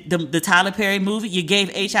 The Tyler Perry movie, you gave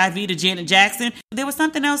HIV to Janet Jackson. There was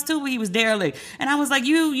something else too where he was derelict. And I was like,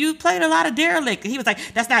 you played a lot of derelict. And he was like,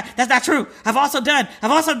 that's not true. I've also done.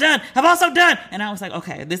 And I was like,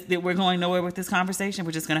 okay, we're going nowhere with this conversation.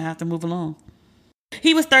 We're just going to have to move along.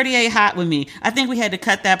 He was 38 hot with me. I think we had to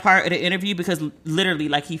cut that part of the interview because literally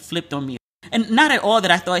he flipped on me. And not at all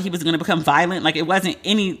that I thought he was going to become violent. It wasn't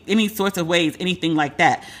any sorts of ways, anything like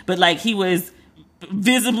that. But he was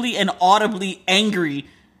visibly and audibly angry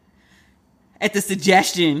at the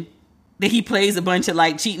suggestion that he plays a bunch of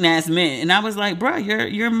like cheating ass men. And I was like, bro,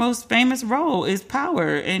 your most famous role is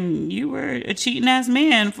Power, and you were a cheating ass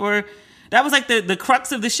man for, that was like the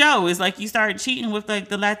crux of the show, is like you started cheating with like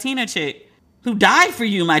the Latina chick who died for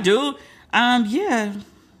you, my dude.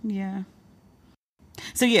 Yeah.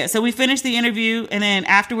 So we finished the interview, and then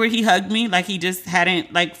afterward he hugged me like he just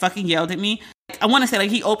hadn't like fucking yelled at me. I want to say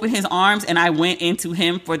like he opened his arms and I went into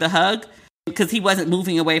him for the hug, because he wasn't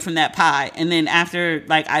moving away from that pie. And then after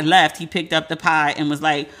like I left, he picked up the pie and was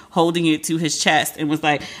like holding it to his chest and was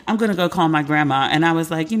like, I'm going to go call my grandma. And I was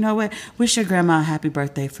like, you know what? Wish your grandma a happy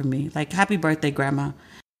birthday for me. Like, happy birthday, grandma.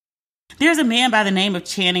 There's a man by the name of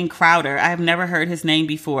Channing Crowder. I have never heard his name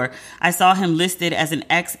before. I saw him listed as an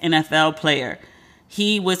ex-NFL player.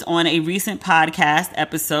 He was on a recent podcast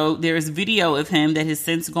episode. There's video of him that has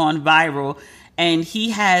since gone viral. And he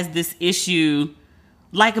has this issue,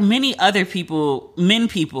 like many other people,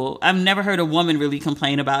 I've never heard a woman really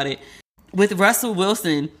complain about it, with Russell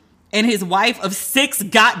Wilson and his wife of 6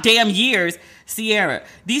 goddamn years, Ciara.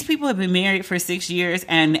 These people have been married for 6 years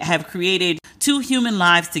and have created 2 human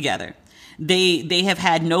lives together. They have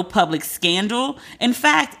had no public scandal. In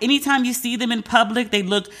fact, anytime you see them in public, they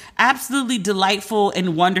look absolutely delightful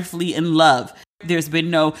and wonderfully in love. There's been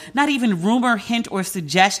no, not even rumor, hint, or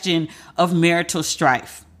suggestion of marital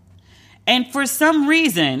strife. And for some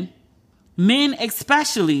reason, men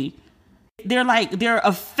especially, they're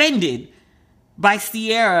offended by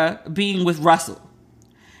Ciara being with Russell.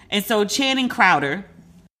 And so Channing Crowder,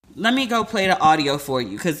 let me go play the audio for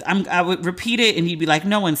you, because I would repeat it and he'd be like,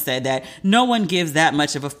 no one said that. No one gives that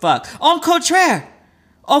much of a fuck. Au contraire.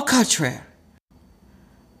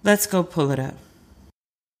 Let's go pull it up.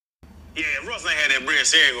 Yeah, if Russell ain't had that bread,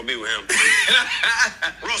 Ciara ain't gonna be with him.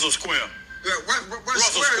 Russell Square.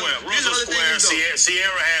 Russell Square.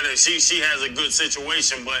 Ciara had she has a good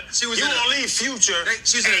situation, but you don't leave Future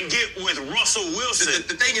and get with Russell Wilson.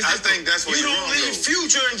 The thing is, I think that's what you don't leave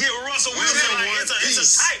Future and get with Russell Wilson. Like, it's a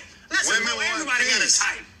type. Listen, everybody got a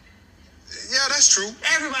type. Yeah, that's true.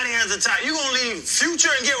 Everybody has a type. You gonna leave Future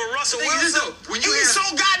and get with Russell Wilson? He's so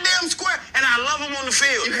goddamn square, and I love him on the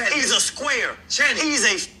field. He's a square. Channing. He's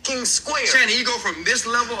a king square. Channing, you go from this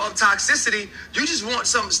level of toxicity, you just want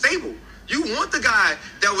something stable. You want the guy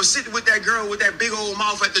that was sitting with that girl with that big old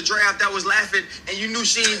mouth at the draft that was laughing, and you knew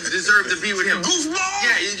she deserved to be with him. Goofball?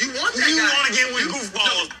 Yeah, you want that guy. You want to get with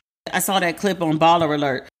goofballs. I saw that clip on Baller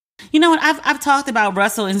Alert. You know what? I've talked about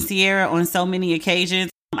Russell and Ciara on so many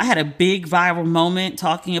occasions. I had a big viral moment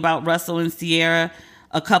talking about Russell and Ciara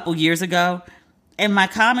a couple years ago. And my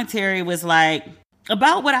commentary was like,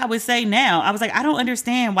 about what I would say now. I was like, I don't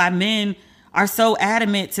understand why men are so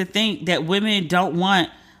adamant to think that women don't want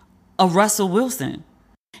a Russell Wilson.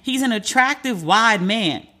 He's an attractive, wide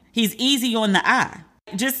man. He's easy on the eye.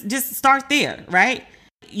 Just start there, right?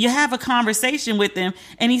 You have a conversation with him,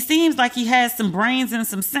 and he seems like he has some brains and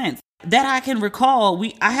some sense. That I can recall,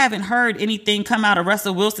 I haven't heard anything come out of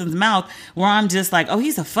Russell Wilson's mouth where I'm just like, oh,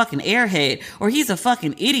 he's a fucking airhead, or he's a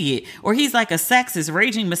fucking idiot, or he's like a sexist,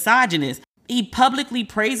 raging misogynist. He publicly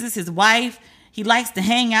praises his wife. He likes to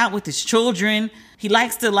hang out with his children. He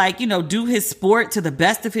likes to do his sport to the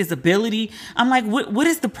best of his ability. I'm like, what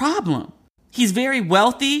is the problem? He's very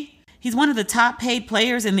wealthy. He's one of the top paid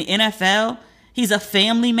players in the NFL. He's a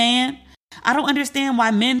family man. I don't understand why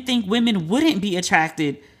men think women wouldn't be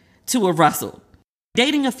attracted to a Russell.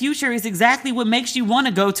 Dating a Future is exactly what makes you want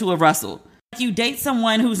to go to a Russell. If you date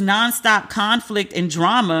someone who's nonstop conflict and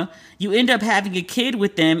drama, you end up having a kid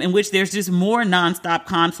with them in which there's just more nonstop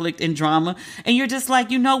conflict and drama. And you're just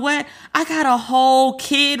like, you know what? I got a whole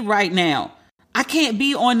kid right now. I can't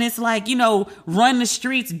be on this run the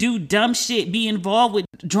streets, do dumb shit, be involved with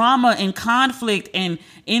drama and conflict and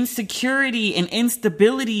insecurity and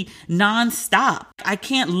instability nonstop. I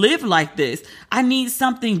can't live like this. I need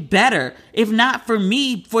something better. If not for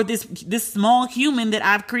me, for this small human that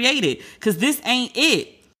I've created, because this ain't it.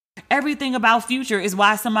 Everything about Future is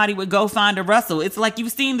why somebody would go find a Russell. It's like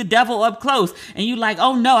you've seen the devil up close and you like,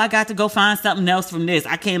 oh no, I got to go find something else from this.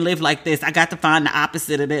 I can't live like this. I got to find the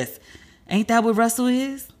opposite of this. Ain't that what Russell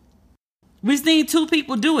is? We've seen 2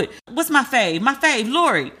 people do it. What's my fave? My fave,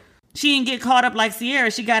 Lori. She didn't get caught up like Ciara.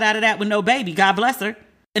 She got out of that with no baby. God bless her.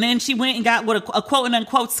 And then she went and got with a quote and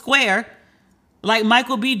unquote square like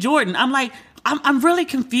Michael B. Jordan. I'm like, I'm really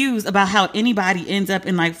confused about how anybody ends up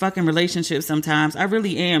in like fucking relationships sometimes. I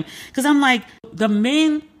really am. Because I'm like, the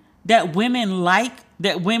men that women like,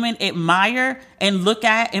 that women admire and look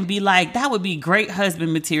at and be like, that would be great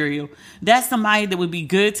husband material. That's somebody that would be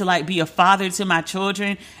good to like be a father to my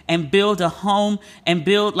children and build a home and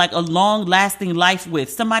build like a long lasting life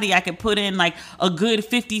with. Somebody I could put in like a good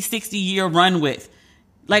 50, 60 year run with.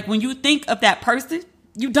 Like when you think of that person,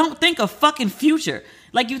 you don't think of fucking Future.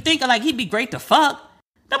 Like you think of like he'd be great to fuck.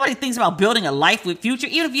 Nobody thinks about building a life with Future.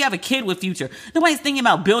 Even if you have a kid with Future, nobody's thinking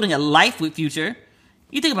about building a life with Future.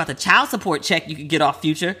 You think about the child support check you could get off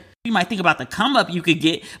Future. You might think about the come up you could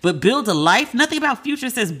get, but build a life? Nothing about Future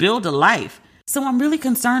says build a life. So I'm really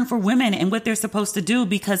concerned for women and what they're supposed to do,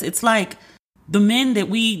 because it's like the men that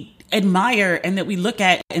we admire and that we look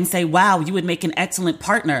at and say, wow, you would make an excellent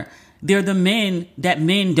partner. They're the men that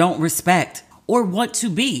men don't respect or want to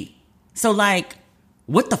be. So like,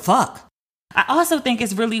 what the fuck? I also think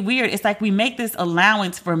it's really weird. It's like we make this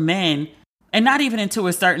allowance for men, and not even until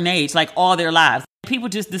a certain age, like all their lives. People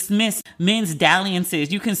just dismiss men's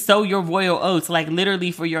dalliances. You can sow your royal oats like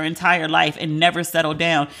literally for your entire life and never settle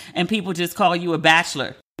down. And people just call you a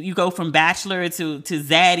bachelor. You go from bachelor to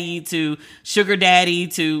zaddy to sugar daddy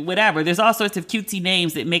to whatever. There's all sorts of cutesy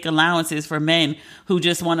names that make allowances for men who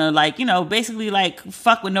just want to like, you know, basically like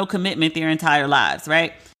fuck with no commitment their entire lives,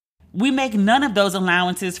 right? We make none of those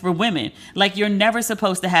allowances for women. Like you're never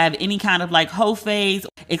supposed to have any kind of like hoe phase,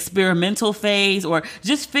 experimental phase, or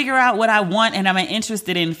just figure out what I want and I'm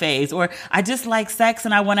interested in phase, or I just like sex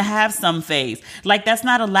and I want to have some phase. Like that's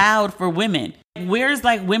not allowed for women. Where's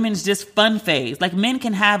like women's just fun phase? Like men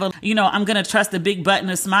can have a, you know, I'm going to trust a big butt and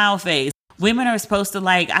a smile phase. Women are supposed to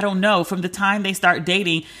like, I don't know, from the time they start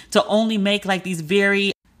dating to only make like these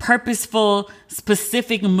very purposeful,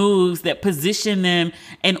 specific moves that position them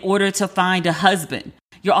in order to find a husband.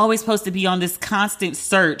 You're always supposed to be on this constant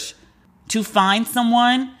search to find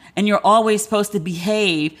someone, and you're always supposed to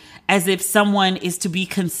behave as if someone is to be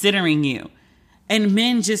considering you. And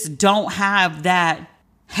men just don't have that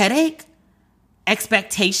headache,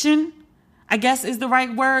 expectation, I guess is the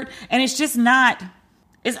right word. And it's not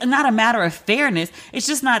a matter of fairness. It's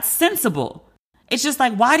just not sensible. It's just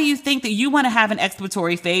like, why do you think that you want to have an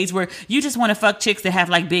exploratory phase where you just want to fuck chicks that have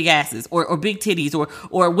like big asses or big titties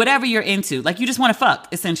or whatever you're into? Like you just want to fuck,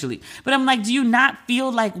 essentially. But I'm like, do you not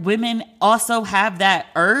feel like women also have that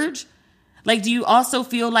urge? Like, do you also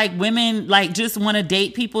feel like women like just want to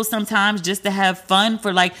date people sometimes just to have fun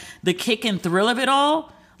for like the kick and thrill of it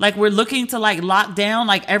all? Like we're looking to like lock down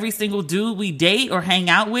like every single dude we date or hang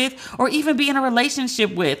out with or even be in a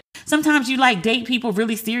relationship with. Sometimes you like date people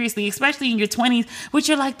really seriously, especially in your 20s, which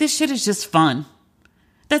you're like, this shit is just fun.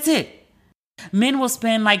 That's it. Men will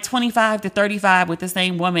spend like 25 to 35 with the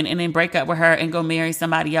same woman and then break up with her and go marry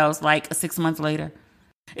somebody else like 6 months later.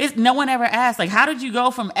 No one ever asked, like, how did you go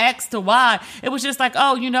from X to Y? It was just like,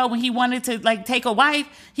 oh, you know, when he wanted to like take a wife,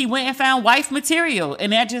 he went and found wife material.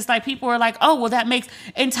 And that just like, people were like, oh, well, that makes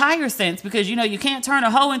entire sense because, you know, you can't turn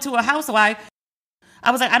a hoe into a housewife.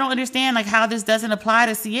 I was like, I don't understand like how this doesn't apply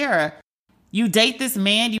to Ciara. You date this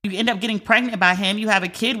man, you end up getting pregnant by him, you have a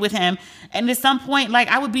kid with him. And at some point, like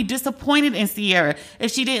I would be disappointed in Ciara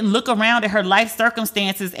if she didn't look around at her life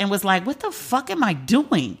circumstances and was like, what the fuck am I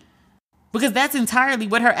doing? Because that's entirely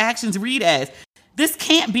what her actions read as. This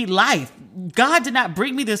can't be life. God did not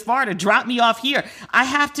bring me this far to drop me off here. I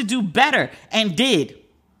have to do better, and did.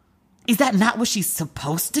 Is that not what she's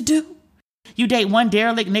supposed to do? You date one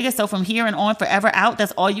derelict nigga, so from here and on forever out,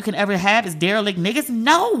 that's all you can ever have is derelict niggas?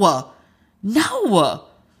 No.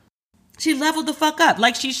 She leveled the fuck up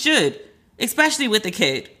like she should, especially with the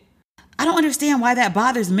kid. I don't understand why that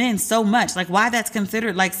bothers men so much, like why that's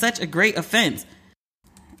considered like such a great offense.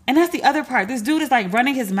 And that's the other part. This dude is like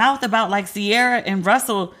running his mouth about like Ciara and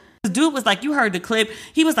Russell. This dude was like, you heard the clip.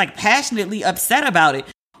 He was like passionately upset about it.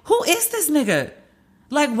 Who is this nigga?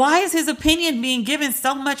 Like, why is his opinion being given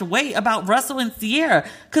so much weight about Russell and Ciara?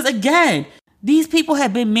 Because again, these people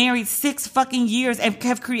have been married 6 fucking years and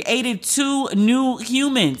have created 2 new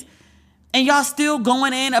humans. And y'all still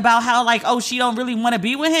going in about how like, oh, she don't really want to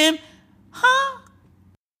be with him? Huh?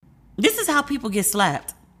 This is how people get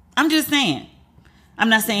slapped. I'm just saying. I'm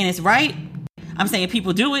not saying it's right. I'm saying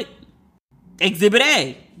people do it. Exhibit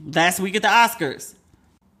A, last week at the Oscars.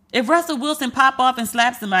 If Russell Wilson pop off and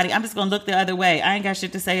slap somebody, I'm just going to look the other way. I ain't got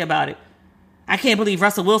shit to say about it. I can't believe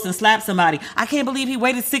Russell Wilson slapped somebody. I can't believe he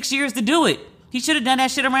waited 6 years to do it. He should have done that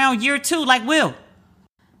shit around year 2 like Will.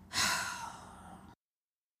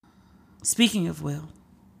 Speaking of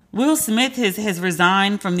Will Smith has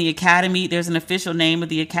resigned from the Academy. There's an official name of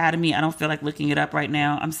the Academy. I don't feel like looking it up right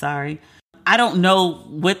now. I'm sorry. I don't know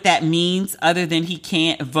what that means other than he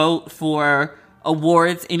can't vote for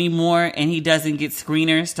awards anymore and he doesn't get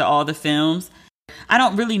screeners to all the films. I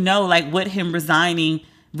don't really know like what him resigning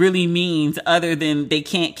really means other than they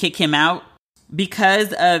can't kick him out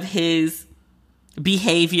because of his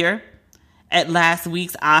behavior at last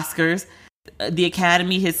week's Oscars. The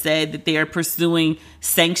Academy has said that they are pursuing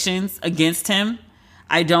sanctions against him.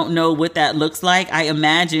 I don't know what that looks like. I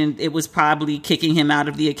imagine it was probably kicking him out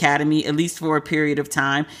of the Academy, at least for a period of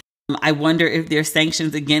time. I wonder if their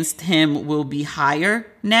sanctions against him will be higher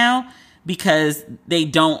now because they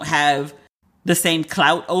don't have the same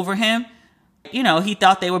clout over him. You know, he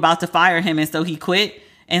thought they were about to fire him, and so he quit.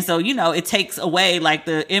 And so, you know, it takes away like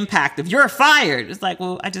the impact of you're fired. It's like,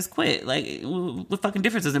 well, I just quit. Like, what fucking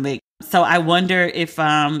difference does it make? So I wonder if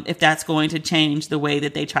that's going to change the way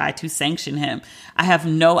that they try to sanction him. I have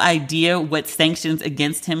no idea what sanctions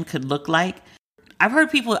against him could look like. I've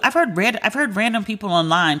heard random people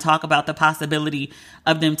online talk about the possibility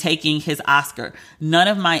of them taking his Oscar. None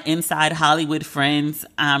of my inside Hollywood friends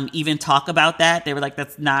even talk about that. They were like,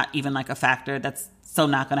 that's not even like a factor. That's so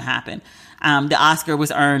not going to happen. The Oscar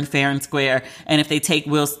was earned fair and square. And if they take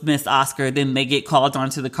Will Smith's Oscar, then they get called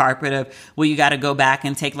onto the carpet of, well, you got to go back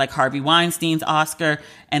and take like Harvey Weinstein's Oscar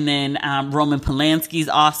and then Roman Polanski's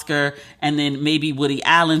Oscar and then maybe Woody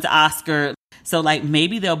Allen's Oscar. So like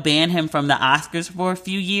maybe they'll ban him from the Oscars for a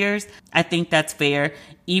few years. I think that's fair.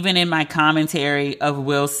 Even in my commentary of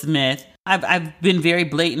Will Smith, I've been very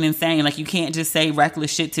blatant in saying like you can't just say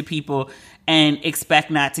reckless shit to people and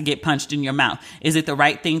expect not to get punched in your mouth. Is it the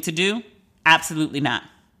right thing to do? Absolutely not.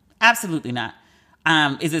 Absolutely not.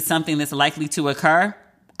 Is it something that's likely to occur?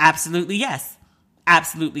 Absolutely yes.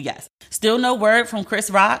 Absolutely yes. Still no word from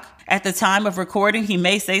Chris Rock. At the time of recording, he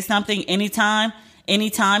may say something anytime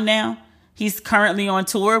now. He's currently on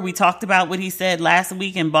tour. We talked about what he said last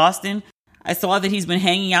week in Boston. I saw that he's been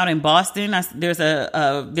hanging out in Boston.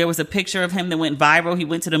 There was a picture of him that went viral. He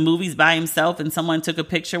went to the movies by himself and someone took a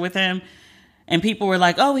picture with him. And people were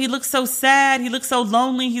like, oh, he looks so sad. He looks so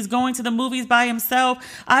lonely. He's going to the movies by himself.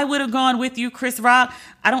 I would have gone with you, Chris Rock.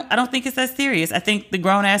 I don't think it's that serious. I think the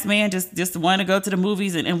grown-ass man just wanted to go to the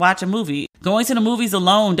movies and watch a movie. Going to the movies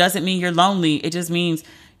alone doesn't mean you're lonely. It just means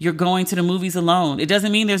you're going to the movies alone. It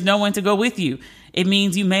doesn't mean there's no one to go with you. It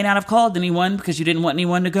means you may not have called anyone because you didn't want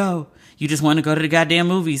anyone to go. You just want to go to the goddamn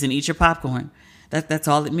movies and eat your popcorn. That's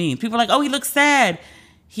all it means. People are like, oh, he looks sad.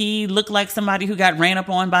 He looked like somebody who got ran up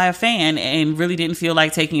on by a fan and really didn't feel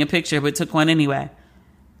like taking a picture, but took one anyway.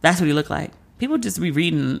 That's what he looked like. People just be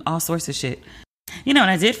reading all sorts of shit. You know, and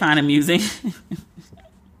I did find amusing.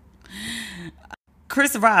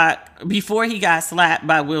 Chris Rock, before he got slapped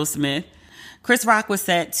by Will Smith, Chris Rock was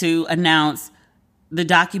set to announce the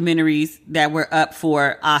documentaries that were up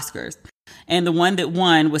for Oscars. And the one that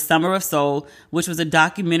won was Summer of Soul, which was a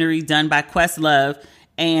documentary done by Questlove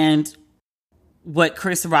and what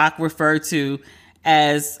Chris Rock referred to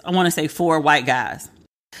as, I want to say, 4 white guys.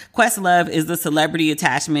 Questlove is the celebrity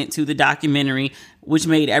attachment to the documentary, which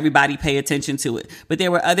made everybody pay attention to it. But there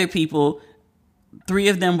were other people. 3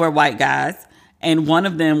 of them were white guys, and one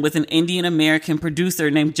of them was an Indian American producer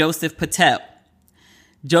named Joseph Patel.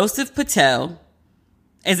 Joseph Patel,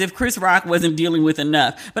 as if Chris Rock wasn't dealing with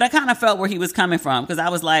enough. But I kind of felt where he was coming from, because I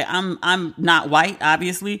was like, I'm not white,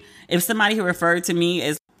 obviously. If somebody who referred to me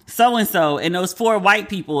as so-and-so and those 4 white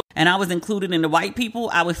people, and I was included in the white people,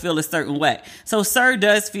 I would feel a certain way. So Sir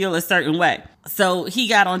does feel a certain way. So he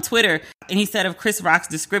got on Twitter and he said of Chris Rock's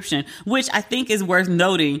description, which I think is worth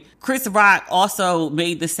noting, Chris Rock also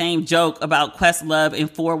made the same joke about Questlove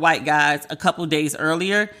and 4 white guys a couple days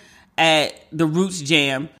earlier at the Roots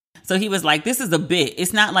Jam. So he was like, this is a bit.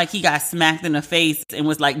 It's not like he got smacked in the face and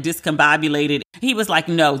was like discombobulated. He was like,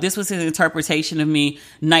 no, this was his interpretation of me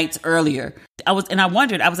nights earlier. I was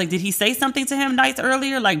like, did he say something to him nights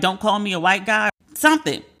earlier? Like, don't call me a white guy,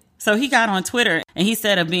 something. So he got on Twitter and he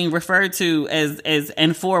said of being referred to as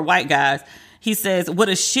 4 white guys, he says, what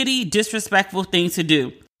a shitty, disrespectful thing to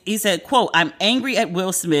do. He said, quote, I'm angry at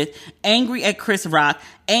Will Smith, angry at Chris Rock,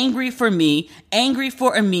 angry for me, angry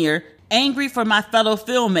for Amir, angry for my fellow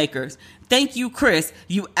filmmakers. Thank you, Chris,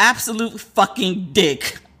 you absolute fucking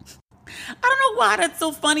dick. I don't know why that's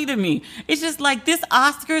so funny to me. It's just like this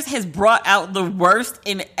Oscars has brought out the worst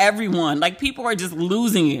in everyone. Like people are just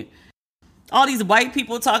losing it. All these white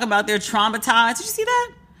people talking about they're traumatized. Did you see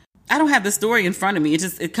that? I don't have the story in front of me.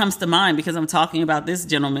 It comes to mind because I'm talking about this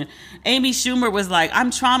gentleman. Amy Schumer was like,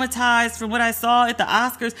 I'm traumatized from what I saw at the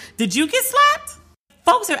Oscars. Did you get slapped?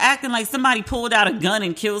 Folks are acting like somebody pulled out a gun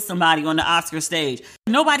and killed somebody on the Oscar stage.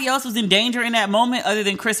 Nobody else was in danger in that moment other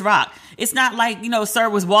than Chris Rock. It's not like, Sir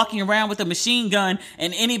was walking around with a machine gun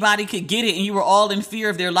and anybody could get it and you were all in fear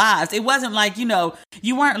of their lives. It wasn't like,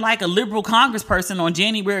 you weren't like a liberal congressperson on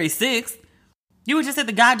January 6th. You were just at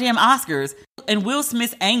the goddamn Oscars. And Will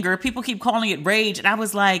Smith's anger, people keep calling it rage. And I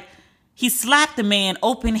was like, he slapped the man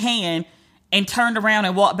open hand and turned around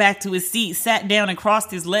and walked back to his seat, sat down and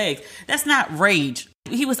crossed his legs. That's not rage.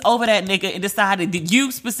 He was over that nigga and decided that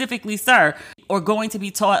you specifically, sir, are going to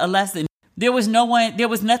be taught a lesson. There was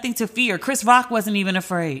nothing to fear. Chris Rock wasn't even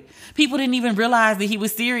afraid. People didn't even realize that he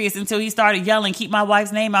was serious until he started yelling, keep my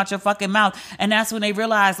wife's name out your fucking mouth. And that's when they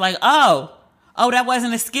realized, like, oh, that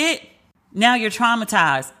wasn't a skit? Now you're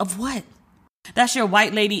traumatized. Of what? That's your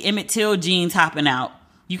white lady Emmett Till genes hopping out.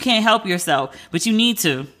 You can't help yourself, but you need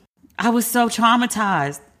to. I was so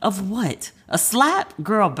traumatized. Of what? A slap?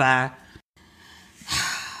 Girl, bye.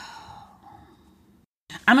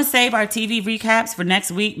 I'm going to save our TV recaps for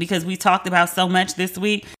next week because we talked about so much this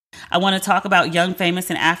week. I want to talk about Young, Famous,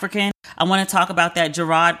 and African. I want to talk about that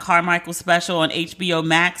Gerard Carmichael special on HBO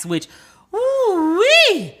Max, which,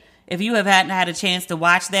 woo-wee! If you hadn't had a chance to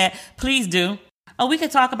watch that, please do. Oh, we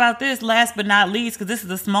could talk about this last but not least because this is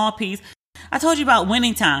a small piece. I told you about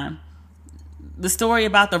Winning Time, the story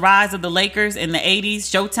about the rise of the Lakers in the 80s,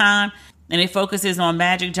 Showtime, and it focuses on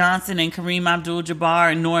Magic Johnson and Kareem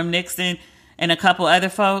Abdul-Jabbar and Norm Nixon and a couple other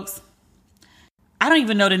folks. I don't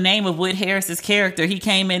even know the name of Wood Harris's character. He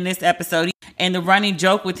came in this episode, and the running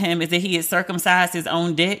joke with him is that he had circumcised his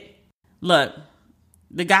own dick. Look,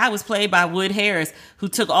 the guy was played by Wood Harris, who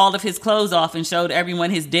took all of his clothes off and showed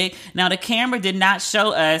everyone his dick. Now, the camera did not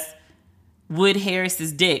show us Wood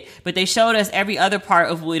Harris's dick, but they showed us every other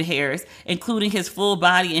part of Wood Harris, including his full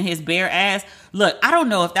body and his bare ass. Look, I don't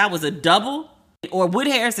know if that was a double or Wood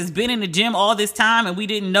Harris has been in the gym all this time and we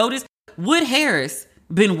didn't notice. Wood Harris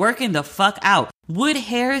been working the fuck out. Wood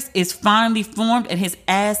Harris is finely formed and his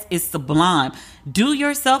ass is sublime. Do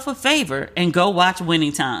yourself a favor and go watch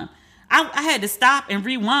Winning Time. I had to stop and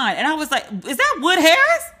rewind and I was like, is that Wood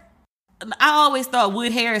Harris? I always thought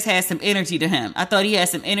Wood Harris had some energy to him. I thought he had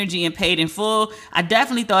some energy in Paid in Full. I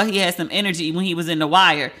definitely thought he had some energy when he was in The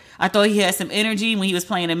Wire. I thought he had some energy when he was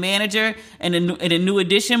playing a manager in a New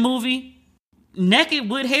Edition movie.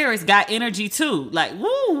 Naked Wood Harris got energy too. Like,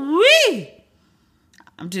 woo-wee!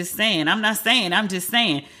 I'm just saying. I'm not saying. I'm just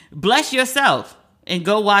saying. Bless yourself and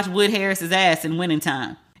go watch Wood Harris's ass in Winning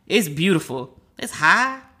Time. It's beautiful. It's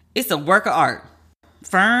high. It's a work of art.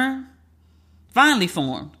 Firm. Finely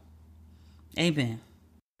formed. Amen.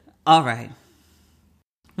 All right.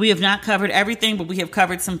 We have not covered everything, but we have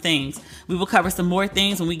covered some things. We will cover some more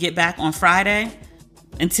things when we get back on Friday.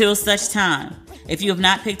 Until such time, if you have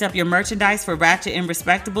not picked up your merchandise for Ratchet and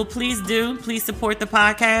Respectable, please do. Please support the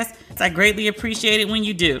podcast. I greatly appreciate it when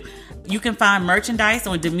you do. You can find merchandise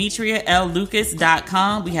on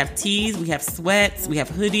DemetriaLLucas.com. We have tees, we have sweats, we have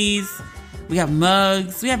hoodies, we have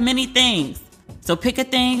mugs, we have many things. So pick a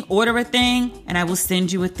thing, order a thing, and I will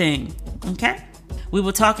send you a thing. Okay? We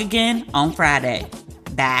will talk again on Friday.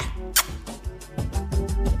 Bye.